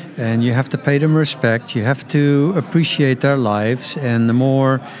 and you have to pay them respect. You have to appreciate their lives, and the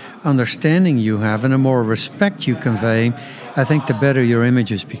more understanding you have and the more respect you convey, I think the better your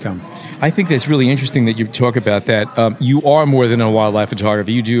images become. I think that's really interesting that you talk about that. You are more than a wildlife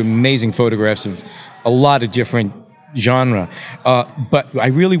photographer. You do amazing photographs of a lot of different genre. But I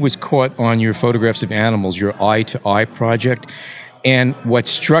really was caught on your photographs of animals, your Eye to Eye project. And what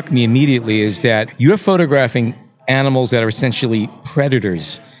struck me immediately is that you're photographing animals that are essentially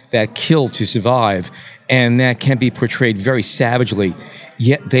predators that kill to survive, and that can be portrayed very savagely.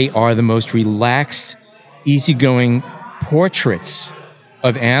 Yet they are the most relaxed, easygoing portraits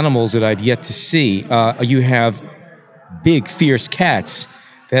of animals that I've yet to see. You have big, fierce cats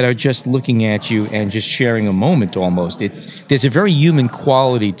that are just looking at you and just sharing a moment almost. There's a very human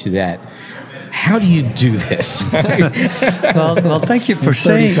quality to that. How do you do this? Well, thank you for 30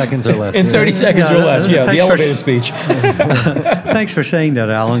 saying... seconds or less. In 30 seconds or less, yeah, the thanks for- elevator speech. Thanks for saying that,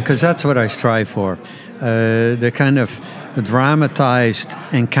 Alan, because that's what I strive for. The kind of dramatized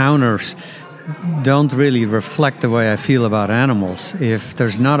encounters don't really reflect the way I feel about animals. If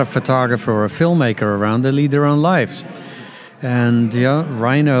there's not a photographer or a filmmaker around, they lead their own lives. And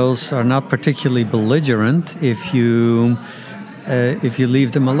rhinos are not particularly belligerent if you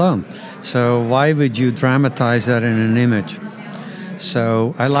leave them alone. So why would you dramatize that in an image?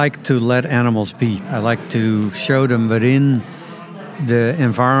 So I like to let animals be. I like to show them within the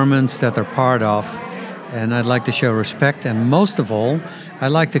environments that they're part of, and I'd like to show respect. And most of all, I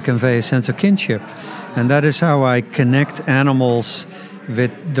like to convey a sense of kinship. And that is how I connect animals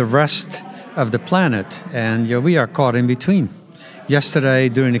with the rest of the planet. And we are caught in between. Yesterday,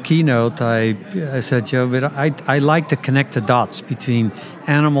 during the keynote, I said, I like to connect the dots between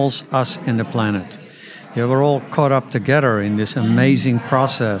animals, us, and the planet. We're all caught up together in this amazing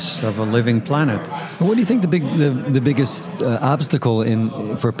process of a living planet. What do you think the biggest obstacle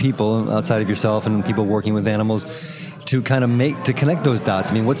for people outside of yourself and people working with animals to connect those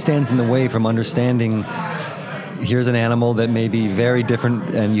dots? I mean, what stands in the way from understanding here's an animal that may be very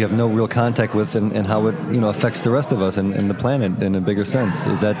different and you have no real contact with, and how it affects the rest of us and the planet in a bigger sense.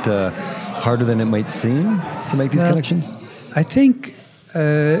 Is that harder than it might seem to make these connections? I think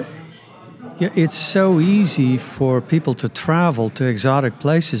it's so easy for people to travel to exotic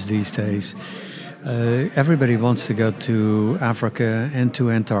places these days. Everybody wants to go to Africa and to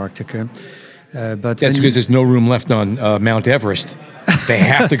Antarctica. But that's because there's no room left on Mount Everest. They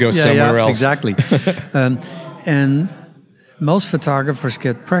have to go somewhere else. Exactly. And most photographers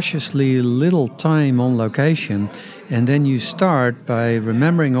get preciously little time on location, and then you start by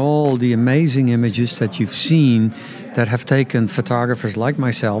remembering all the amazing images that you've seen that have taken photographers like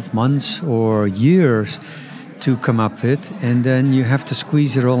myself months or years to come up with, and then you have to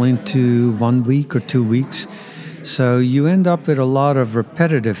squeeze it all into 1 week or 2 weeks. So you end up with a lot of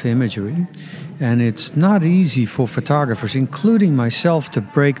repetitive imagery, and it's not easy for photographers, including myself, to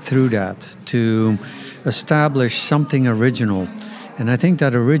break through that, to establish something original. And I think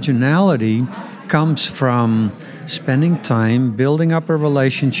that originality comes from spending time building up a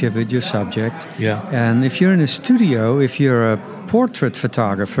relationship with your subject. Yeah. And if you're in a studio, if you're a portrait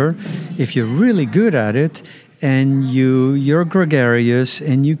photographer, if you're really good at it, and you're gregarious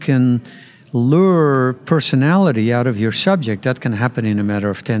and you can lure personality out of your subject, that can happen in a matter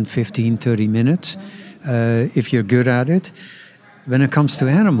of 10, 15, 30 minutes if you're good at it. When it comes to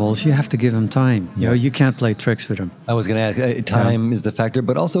animals, you have to give them time. You can't play tricks with them. I was going to ask, time is the factor,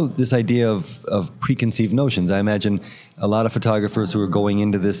 but also this idea of preconceived notions. I imagine a lot of photographers who are going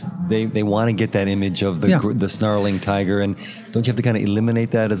into this, they want to get that image of the snarling tiger, and don't you have to kind of eliminate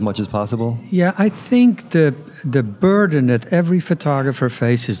that as much as possible? Yeah, I think the burden that every photographer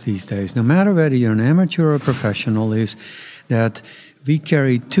faces these days, no matter whether you're an amateur or a professional, is that we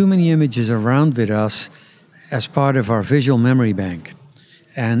carry too many images around with us as part of our visual memory bank.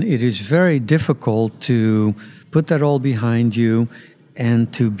 And it is very difficult to put that all behind you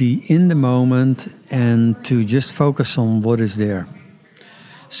and to be in the moment and to just focus on what is there.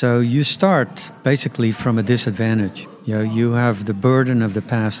 So you start basically from a disadvantage. You have the burden of the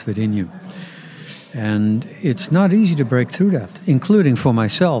past within you. And it's not easy to break through that, including for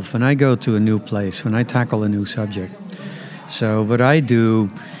myself when I go to a new place, when I tackle a new subject. So what I do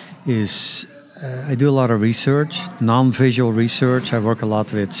is I do a lot of research, non-visual research. I work a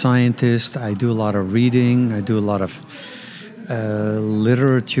lot with scientists. I do a lot of reading. I do a lot of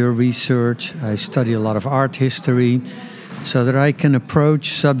literature research. I study a lot of art history so that I can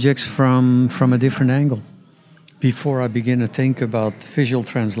approach subjects from a different angle before I begin to think about visual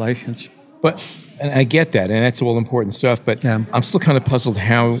translations. And I get that, and that's all important stuff, but I'm still kind of puzzled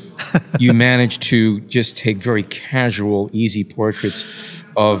how you manage to just take very casual, easy portraits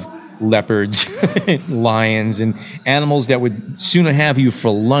of leopards, lions, and animals that would sooner have you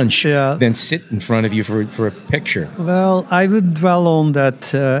for lunch than sit in front of you for a picture. Well, I would dwell on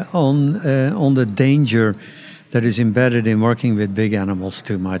that, on the danger that is embedded in working with big animals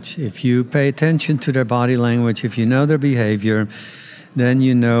too much. If you pay attention to their body language, if you know their behavior, then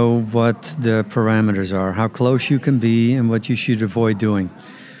you know what the parameters are, how close you can be, and what you should avoid doing.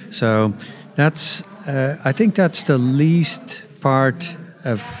 So that's, I think that's the least part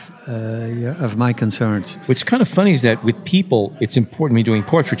of my concerns. What's kind of funny is that with people, it's important when you're doing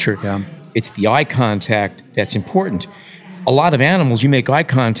portraiture. It's the eye contact that's important. A lot of animals, you make eye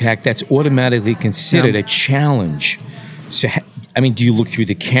contact, that's automatically considered a challenge. So, I mean, do you look through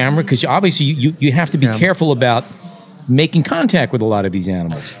the camera? Because obviously you have to be careful about making contact with a lot of these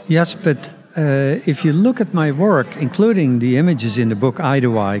animals. Yes, but if you look at my work, including the images in the book Eye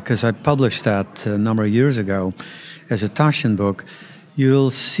to Eye, because I published that a number of years ago as a Taschen book,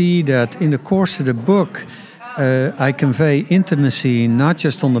 you'll see that in the course of the book, I convey intimacy not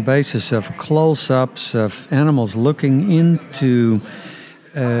just on the basis of close-ups of animals looking into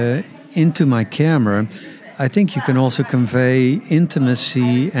my camera. I think you can also convey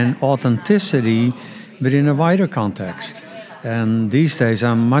intimacy and authenticity, but in a wider context. And these days,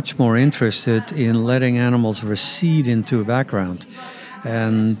 I'm much more interested in letting animals recede into a background.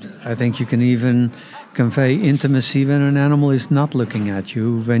 And I think you can even convey intimacy when an animal is not looking at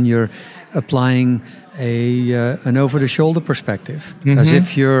you, when you're applying an over-the-shoulder perspective, as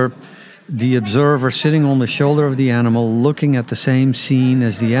if you're the observer sitting on the shoulder of the animal, looking at the same scene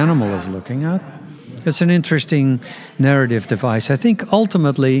as the animal is looking at. It's an interesting narrative device. I think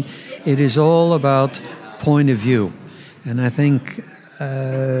ultimately it is all about point of view. And I think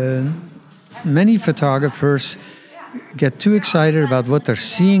many photographers get too excited about what they're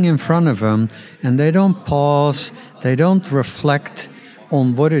seeing in front of them, and they don't pause, they don't reflect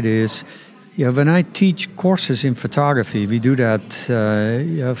on what it is. when I teach courses in photography, we do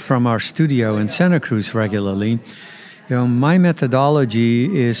that from our studio in Santa Cruz regularly. My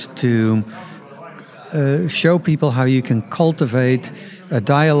methodology is to show people how you can cultivate a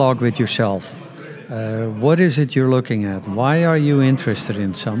dialogue with yourself. What is it you're looking at? Why are you interested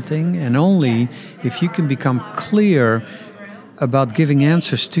in something? And only if you can become clear about giving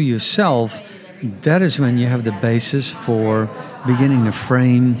answers to yourself, that is when you have the basis for beginning to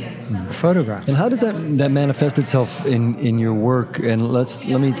frame a photograph. And how does that manifest itself in your work? And let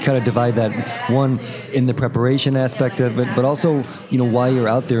me kind of divide that, one, in the preparation aspect of it, but also, why you're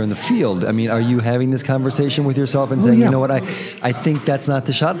out there in the field. I mean, are you having this conversation with yourself and saying, you know what, I think that's not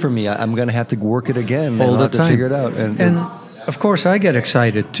the shot for me. I'm going to have to work it again all the time to figure it out. And of course, I get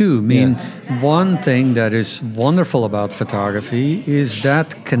excited too. I mean, one thing that is wonderful about photography is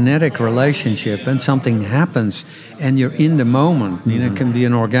that kinetic relationship when something happens and you're in the moment. It can be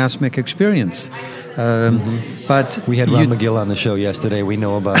an orgasmic experience. But we had Ron Magill on the show yesterday. We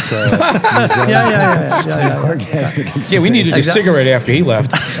know about orgasmic experience. Yeah, we needed a cigarette after he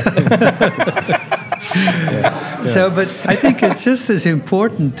left. So, but I think it's just as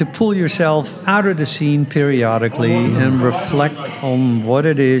important to pull yourself out of the scene periodically and reflect on what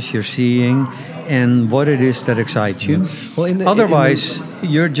it is you're seeing and what it is that excites you. Well, otherwise,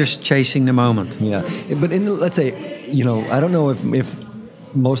 you're just chasing the moment. Yeah, but let's say, I don't know if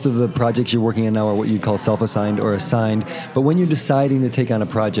most of the projects you're working on now are what you call self-assigned or assigned, but when you're deciding to take on a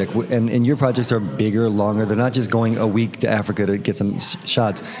project, and your projects are bigger, longer, they're not just going a week to Africa to get some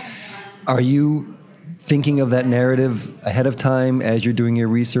shots, are you thinking of that narrative ahead of time as you're doing your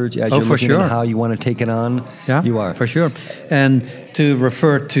research, as you're looking at how you want to take it on? Yeah, you are. For sure. And to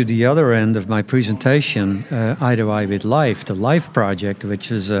refer to the other end of my presentation, Eye to Eye with Life, the Life Project, which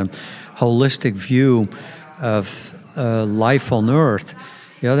is a holistic view of life on Earth,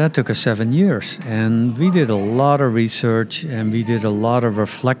 that took us 7 years. And we did a lot of research and we did a lot of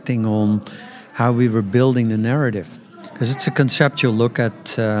reflecting on how we were building the narrative. Because it's a conceptual look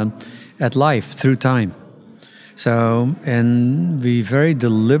at life through time. So, and we very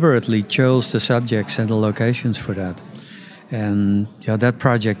deliberately chose the subjects and the locations for that. And that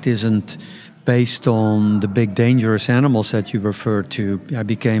project isn't based on the big dangerous animals that you referred to. I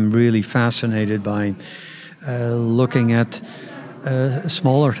became really fascinated by looking at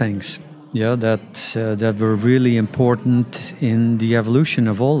smaller things, that were really important in the evolution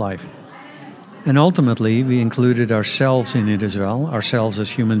of all life. And ultimately, we included ourselves in it as well, ourselves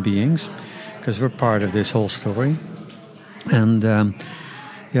as human beings, because we're part of this whole story. And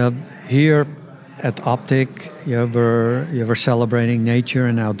here at Optic, we're celebrating nature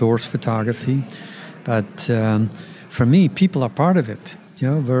and outdoors photography. But for me, people are part of it.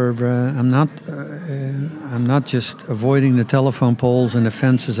 I'm not just avoiding the telephone poles and the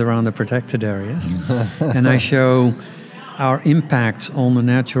fences around the protected areas, and I show our impacts on the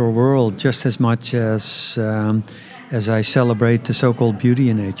natural world just as much as I celebrate the so-called beauty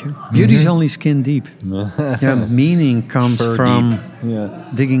in nature. Beauty is only skin deep. Meaning comes from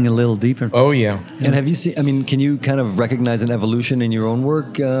digging a little deeper. Oh, yeah. And have you seen, can you kind of recognize an evolution in your own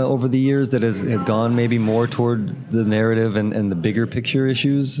work over the years that has gone maybe more toward the narrative and the bigger picture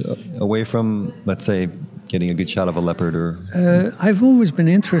issues away from, let's say, getting a good shot of a leopard or... I've always been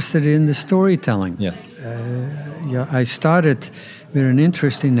interested in the storytelling. I started with an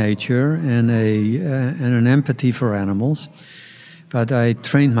interest in nature and an empathy for animals, but I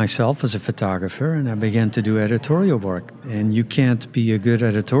trained myself as a photographer and I began to do editorial work. And you can't be a good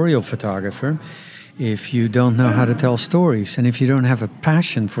editorial photographer if you don't know how to tell stories and if you don't have a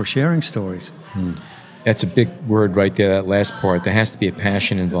passion for sharing stories. That's a big word right there, that last part. There has to be a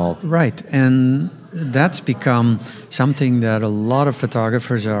passion involved. Right, and that's become something that a lot of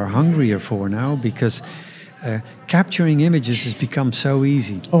photographers are hungrier for now because capturing images has become so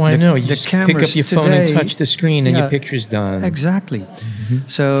easy. Oh, I know. You just pick up your phone and touch the screen and your picture's done. Exactly.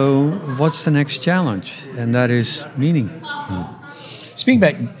 So what's the next challenge? And that is meaning. Speaking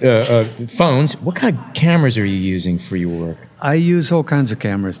about phones, what kind of cameras are you using for your work? I use all kinds of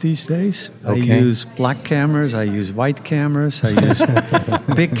cameras these days. Okay. I use black cameras, I use white cameras, I use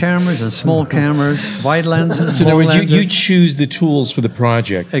big cameras and small cameras, wide lenses, so in other words, lenses. you choose the tools for the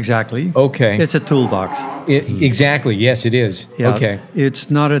project. Exactly. Okay. It's a toolbox. Exactly. Yes, it is. Yeah, okay. It's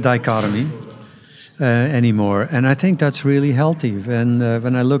not a dichotomy anymore. And I think that's really healthy.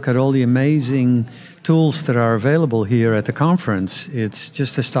 When I look at all the amazing tools that are available here at the conference, it's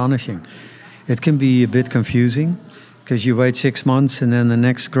just astonishing. It can be a bit confusing because you wait 6 months and then the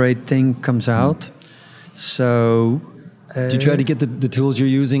next great thing comes out. So... do you try to get the tools you're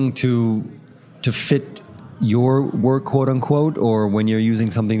using to fit your work, quote unquote, or when you're using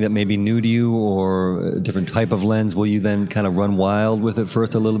something that may be new to you or a different type of lens, will you then kind of run wild with it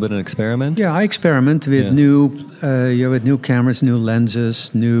first a little bit and experiment? Yeah, I experiment with new cameras, new lenses,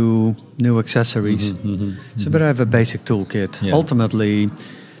 new accessories. But I have a basic toolkit. Yeah. Ultimately,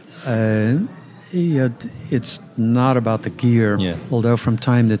 it's not about the gear. Yeah. Although from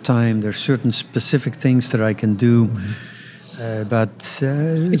time to time there's certain specific things that I can do.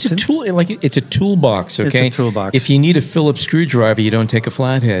 It's a tool, it's a toolbox. Okay, it's a toolbox. If you need a Phillips screwdriver, you don't take a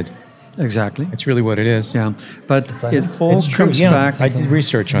flathead. Exactly. That's really what it is. Yeah, but it all comes back. I did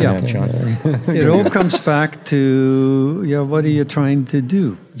research on that, John. It all comes back to what are you trying to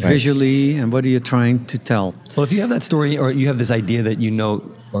do visually, and what are you trying to tell? Well, if you have that story, or you have this idea that you know,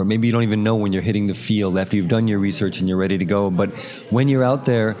 or maybe you don't even know when you're hitting the field after you've done your research and you're ready to go, but when you're out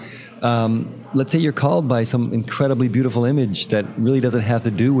there, let's say you're called by some incredibly beautiful image that really doesn't have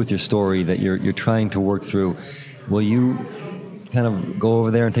to do with your story that you're trying to work through. Will you kind of go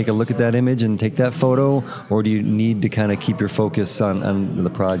over there and take a look at that image and take that photo, or do you need to kind of keep your focus on the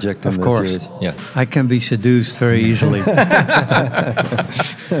project and of the course. series? Yeah. I can be seduced very easily.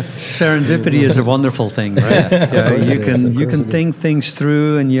 Serendipity is a wonderful thing, right? You can think things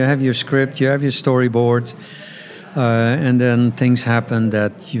through, and you have your script, you have your storyboards, and then things happen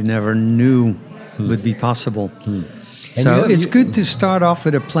that you never knew would be possible. So it's good to start off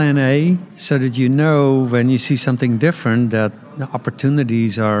with a plan A, so that you know when you see something different that the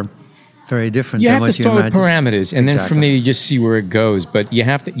opportunities are very different. You than have to what you start with imagine. parameters, and then from there you just see where it goes. But you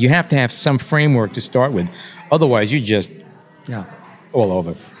have to have some framework to start with. Otherwise, you're just all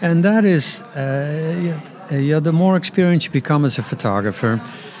over. And that is, the more experienced you become as a photographer,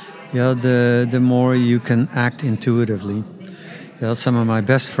 the more you can act intuitively. Some of my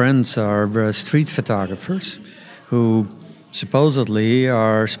best friends are street photographers who supposedly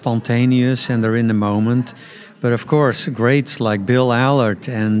are spontaneous and they're in the moment. But of course, greats like Bill Allard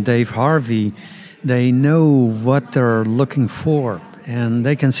and Dave Harvey, they know what they're looking for. And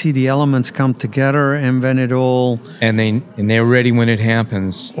they can see the elements come together, and when it all... And they're ready when it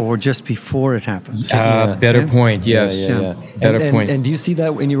happens. Or just before it happens. Better point, yes. Better point. And do you see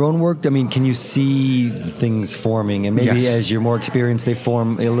that in your own work? I mean, can you see things forming? And maybe as you're more experienced, they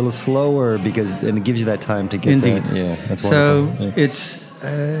form a little slower and it gives you that time to get Indeed. that. Yeah, that's wonderful. So it's...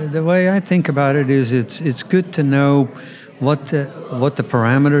 the way I think about it is it's good to know what the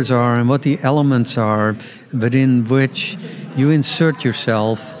parameters are and what the elements are within which you insert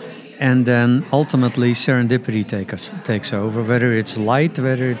yourself, and then ultimately serendipity takes over, whether it's light,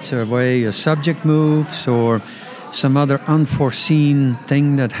 whether it's a way a subject moves, or some other unforeseen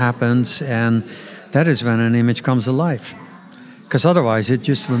thing that happens, and that is when an image comes alive. Because otherwise it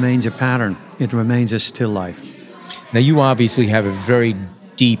just remains a pattern. It remains a still life. Now, you obviously have a very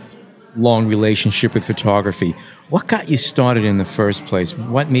deep, long relationship with photography. What got you started in the first place?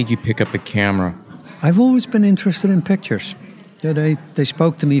 What made you pick up a camera? I've always been interested in pictures. They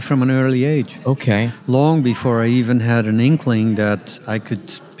spoke to me from an early age. Okay. Long before I even had an inkling that I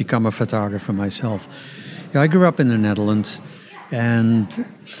could become a photographer myself. I grew up in the Netherlands, and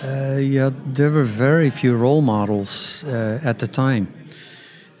there were very few role models at the time.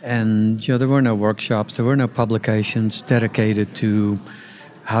 And there were no workshops, there were no publications dedicated to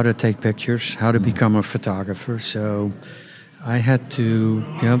how to take pictures, how to become a photographer. So I had to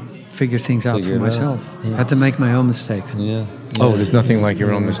figure things out for myself. I had to make my own mistakes. Oh, there's nothing like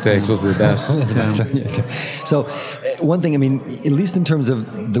your own mistakes. Those are the best. So one thing, I mean, at least in terms of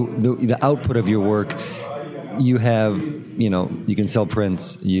the output of your work, you have, you can sell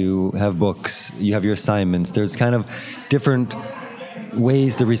prints, you have books, you have your assignments. There's kind of different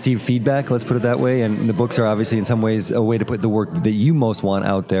ways to receive feedback, let's put it that way, and the books are obviously in some ways a way to put the work that you most want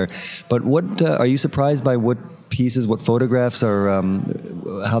out there. But what are you surprised by? What pieces, what photographs are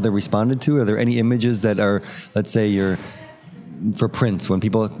how they're responded to? Are there any images that are, let's say, for prints, when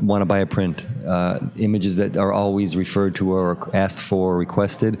people want to buy a print, images that are always referred to or asked for or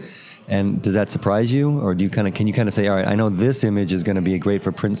requested? And does that surprise you, or can you kind of say, all right, I know this image is going to be great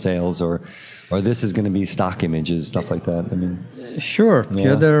for print sales, or this is going to be stock images, stuff like that? I mean, sure.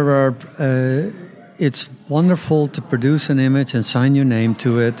 Yeah, there are. It's wonderful to produce an image and sign your name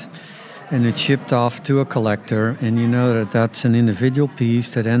to it, and it's shipped off to a collector, and you know that that's an individual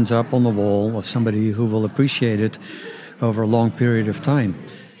piece that ends up on the wall of somebody who will appreciate it over a long period of time.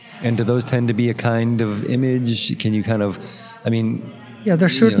 And do those tend to be a kind of image? Can you kind of, I mean... Yeah,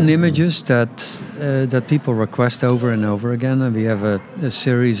 there's certain images that people request over and over again. And we have a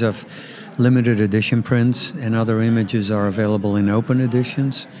series of limited edition prints, and other images are available in open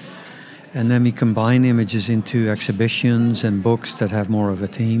editions. And then we combine images into exhibitions and books that have more of a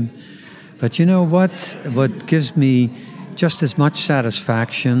theme. But you know what? What gives me just as much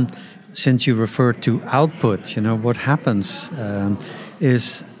satisfaction, since you referred to output, what happens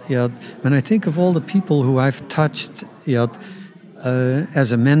is, when I think of all the people who I've touched,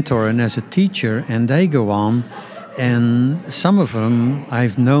 as a mentor and as a teacher, and they go on, and some of them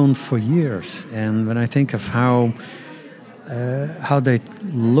I've known for years. And when I think of how they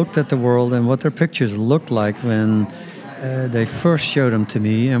looked at the world and what their pictures looked like when they first showed them to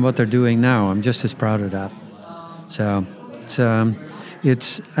me, and what they're doing now, I'm just as proud of that. So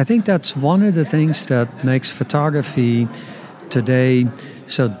I think that's one of the things that makes photography today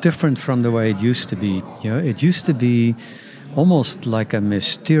so different from the way it used to be. It used to be almost like a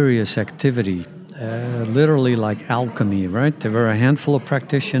mysterious activity, literally like alchemy, right? There were a handful of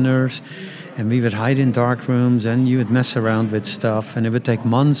practitioners, and we would hide in dark rooms, and you would mess around with stuff, and it would take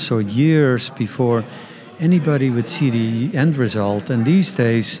months or years before anybody would see the end result. And these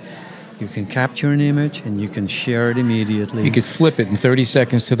days, you can capture an image and you can share it immediately. You could flip it in 30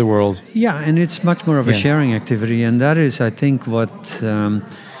 seconds to the world. Yeah, and it's much more of a sharing activity, and that is, I think, what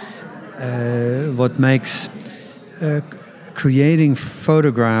makes creating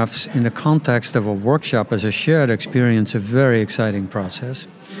photographs in the context of a workshop as a shared experience a very exciting process,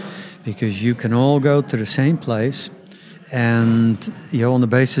 because you can all go to the same place, and on the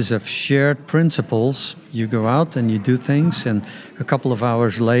basis of shared principles, you go out and you do things, and a couple of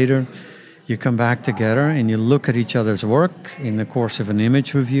hours later, you come back together and you look at each other's work in the course of an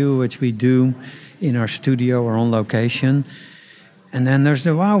image review, which we do in our studio or on location. And then there's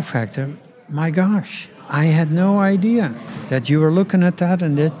the wow factor. My gosh, I had no idea that you were looking at that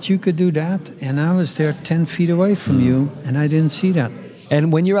and that you could do that. And I was there 10 feet away from you and I didn't see that.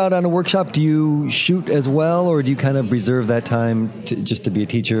 And when you're out on a workshop, do you shoot as well, or do you kind of reserve that time just to be a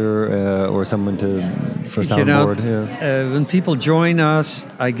teacher or someone for soundboard? When people join us,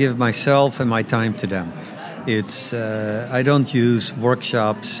 I give myself and my time to them. It's I don't use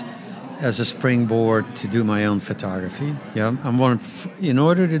workshops as a springboard to do my own photography. In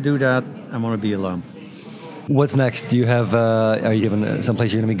order to do that, I want to be alone. What's next? Do you have? Are you given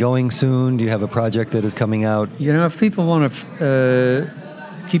someplace you're going to be going soon? Do you have a project that is coming out? If people want to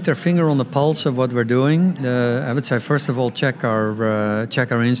keep their finger on the pulse of what we're doing, I would say first of all check our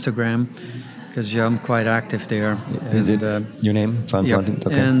Instagram, because I'm quite active there. Is it your name, Frans Lanting?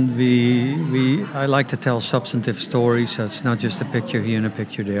 Okay. And I like to tell substantive stories, so it's not just a picture here and a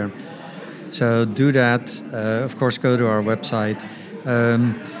picture there. So do that. Of course, go to our website.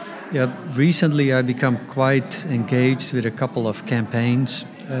 Recently I've become quite engaged with a couple of campaigns.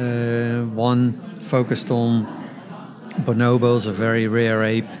 One focused on bonobos, a very rare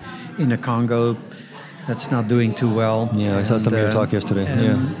ape in the Congo that's not doing too well. Yeah, I saw some of your talk yesterday.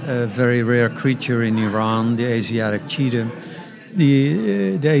 A very rare creature in Iran, the Asiatic cheetah.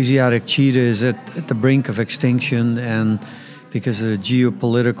 The Asiatic cheetah is at the brink of extinction, and because of the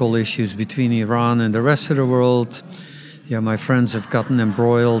geopolitical issues between Iran and the rest of the world, my friends have gotten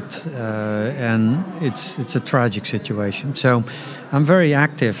embroiled, and it's a tragic situation. So I'm very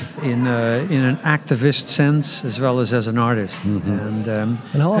active in an activist sense as well as an artist. Mm-hmm.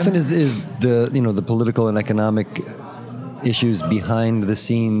 And how often is the political and economic issues behind the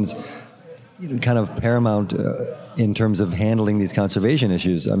scenes kind of paramount in terms of handling these conservation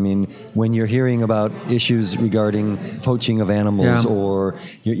issues? I mean, when you're hearing about issues regarding poaching of animals, or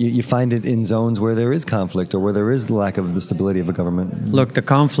you find it in zones where there is conflict or where there is lack of the stability of a government. Look, the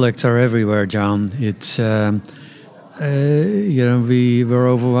conflicts are everywhere, John. It's we're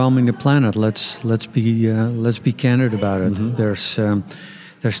overwhelming the planet. Let's be candid about it. Mm-hmm.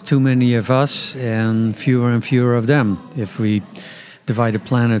 There's too many of us and fewer of them. If we divide the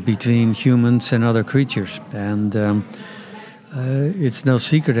planet between humans and other creatures, and it's no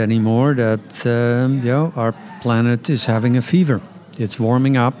secret anymore that our planet is having a fever. It's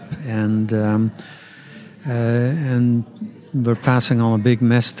warming up, and we're passing on a big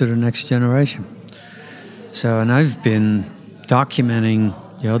mess to the next generation. So, and I've been documenting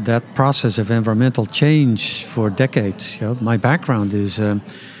that process of environmental change for decades. My background is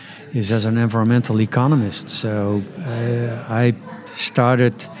as an environmental economist. So I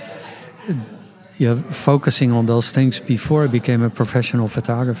started focusing on those things before I became a professional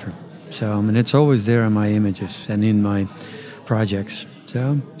photographer. So it's always there in my images and in my projects.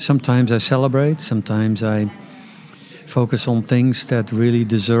 So sometimes I celebrate, sometimes I focus on things that really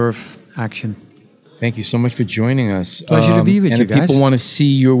deserve action. Thank you so much for joining us. Pleasure to be with you guys. And if people want to see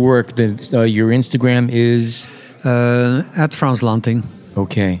your work, your Instagram is? At Frans Lanting.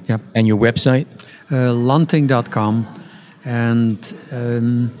 Okay. Yep. And your website? Lanting.com. And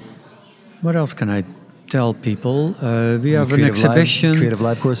what else can I tell people. We have an Creative exhibition. Creative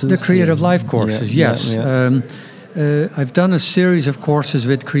Live courses? The Creative Live courses, Yeah, yes. yeah. I've done a series of courses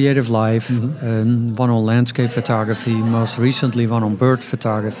with Creative Live, one on landscape photography, most recently one on bird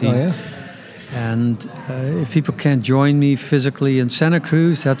photography. Oh, yeah. And if people can't join me physically in Santa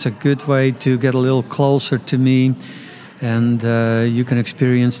Cruz, that's a good way to get a little closer to me. And you can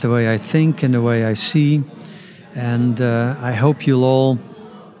experience the way I think and the way I see. And I hope you'll all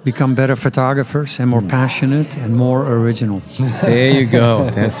become better photographers and more passionate and more original. There you go.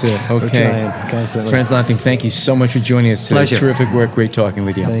 That's it. Okay. Frans Lanting, thank you so much for joining us today. Pleasure. Terrific work. Great talking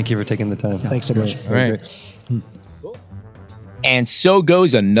with you. Thank you for taking the time. Thanks so much. All right. And so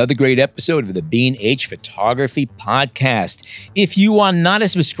goes another great episode of the B&H Photography Podcast. If you are not a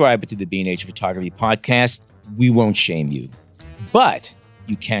subscriber to the B&H Photography Podcast, we won't shame you. But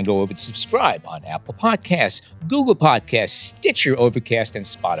you can go over to subscribe on Apple Podcasts, Google Podcasts, Stitcher, Overcast, and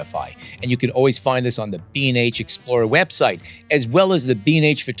Spotify. And you can always find us on the B&H Explorer website, as well as the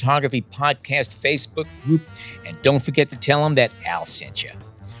B&H Photography Podcast Facebook group. And don't forget to tell them that Al sent you.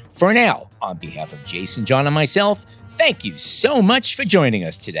 For now, on behalf of Jason, John, and myself, thank you so much for joining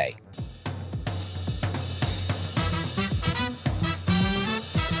us today.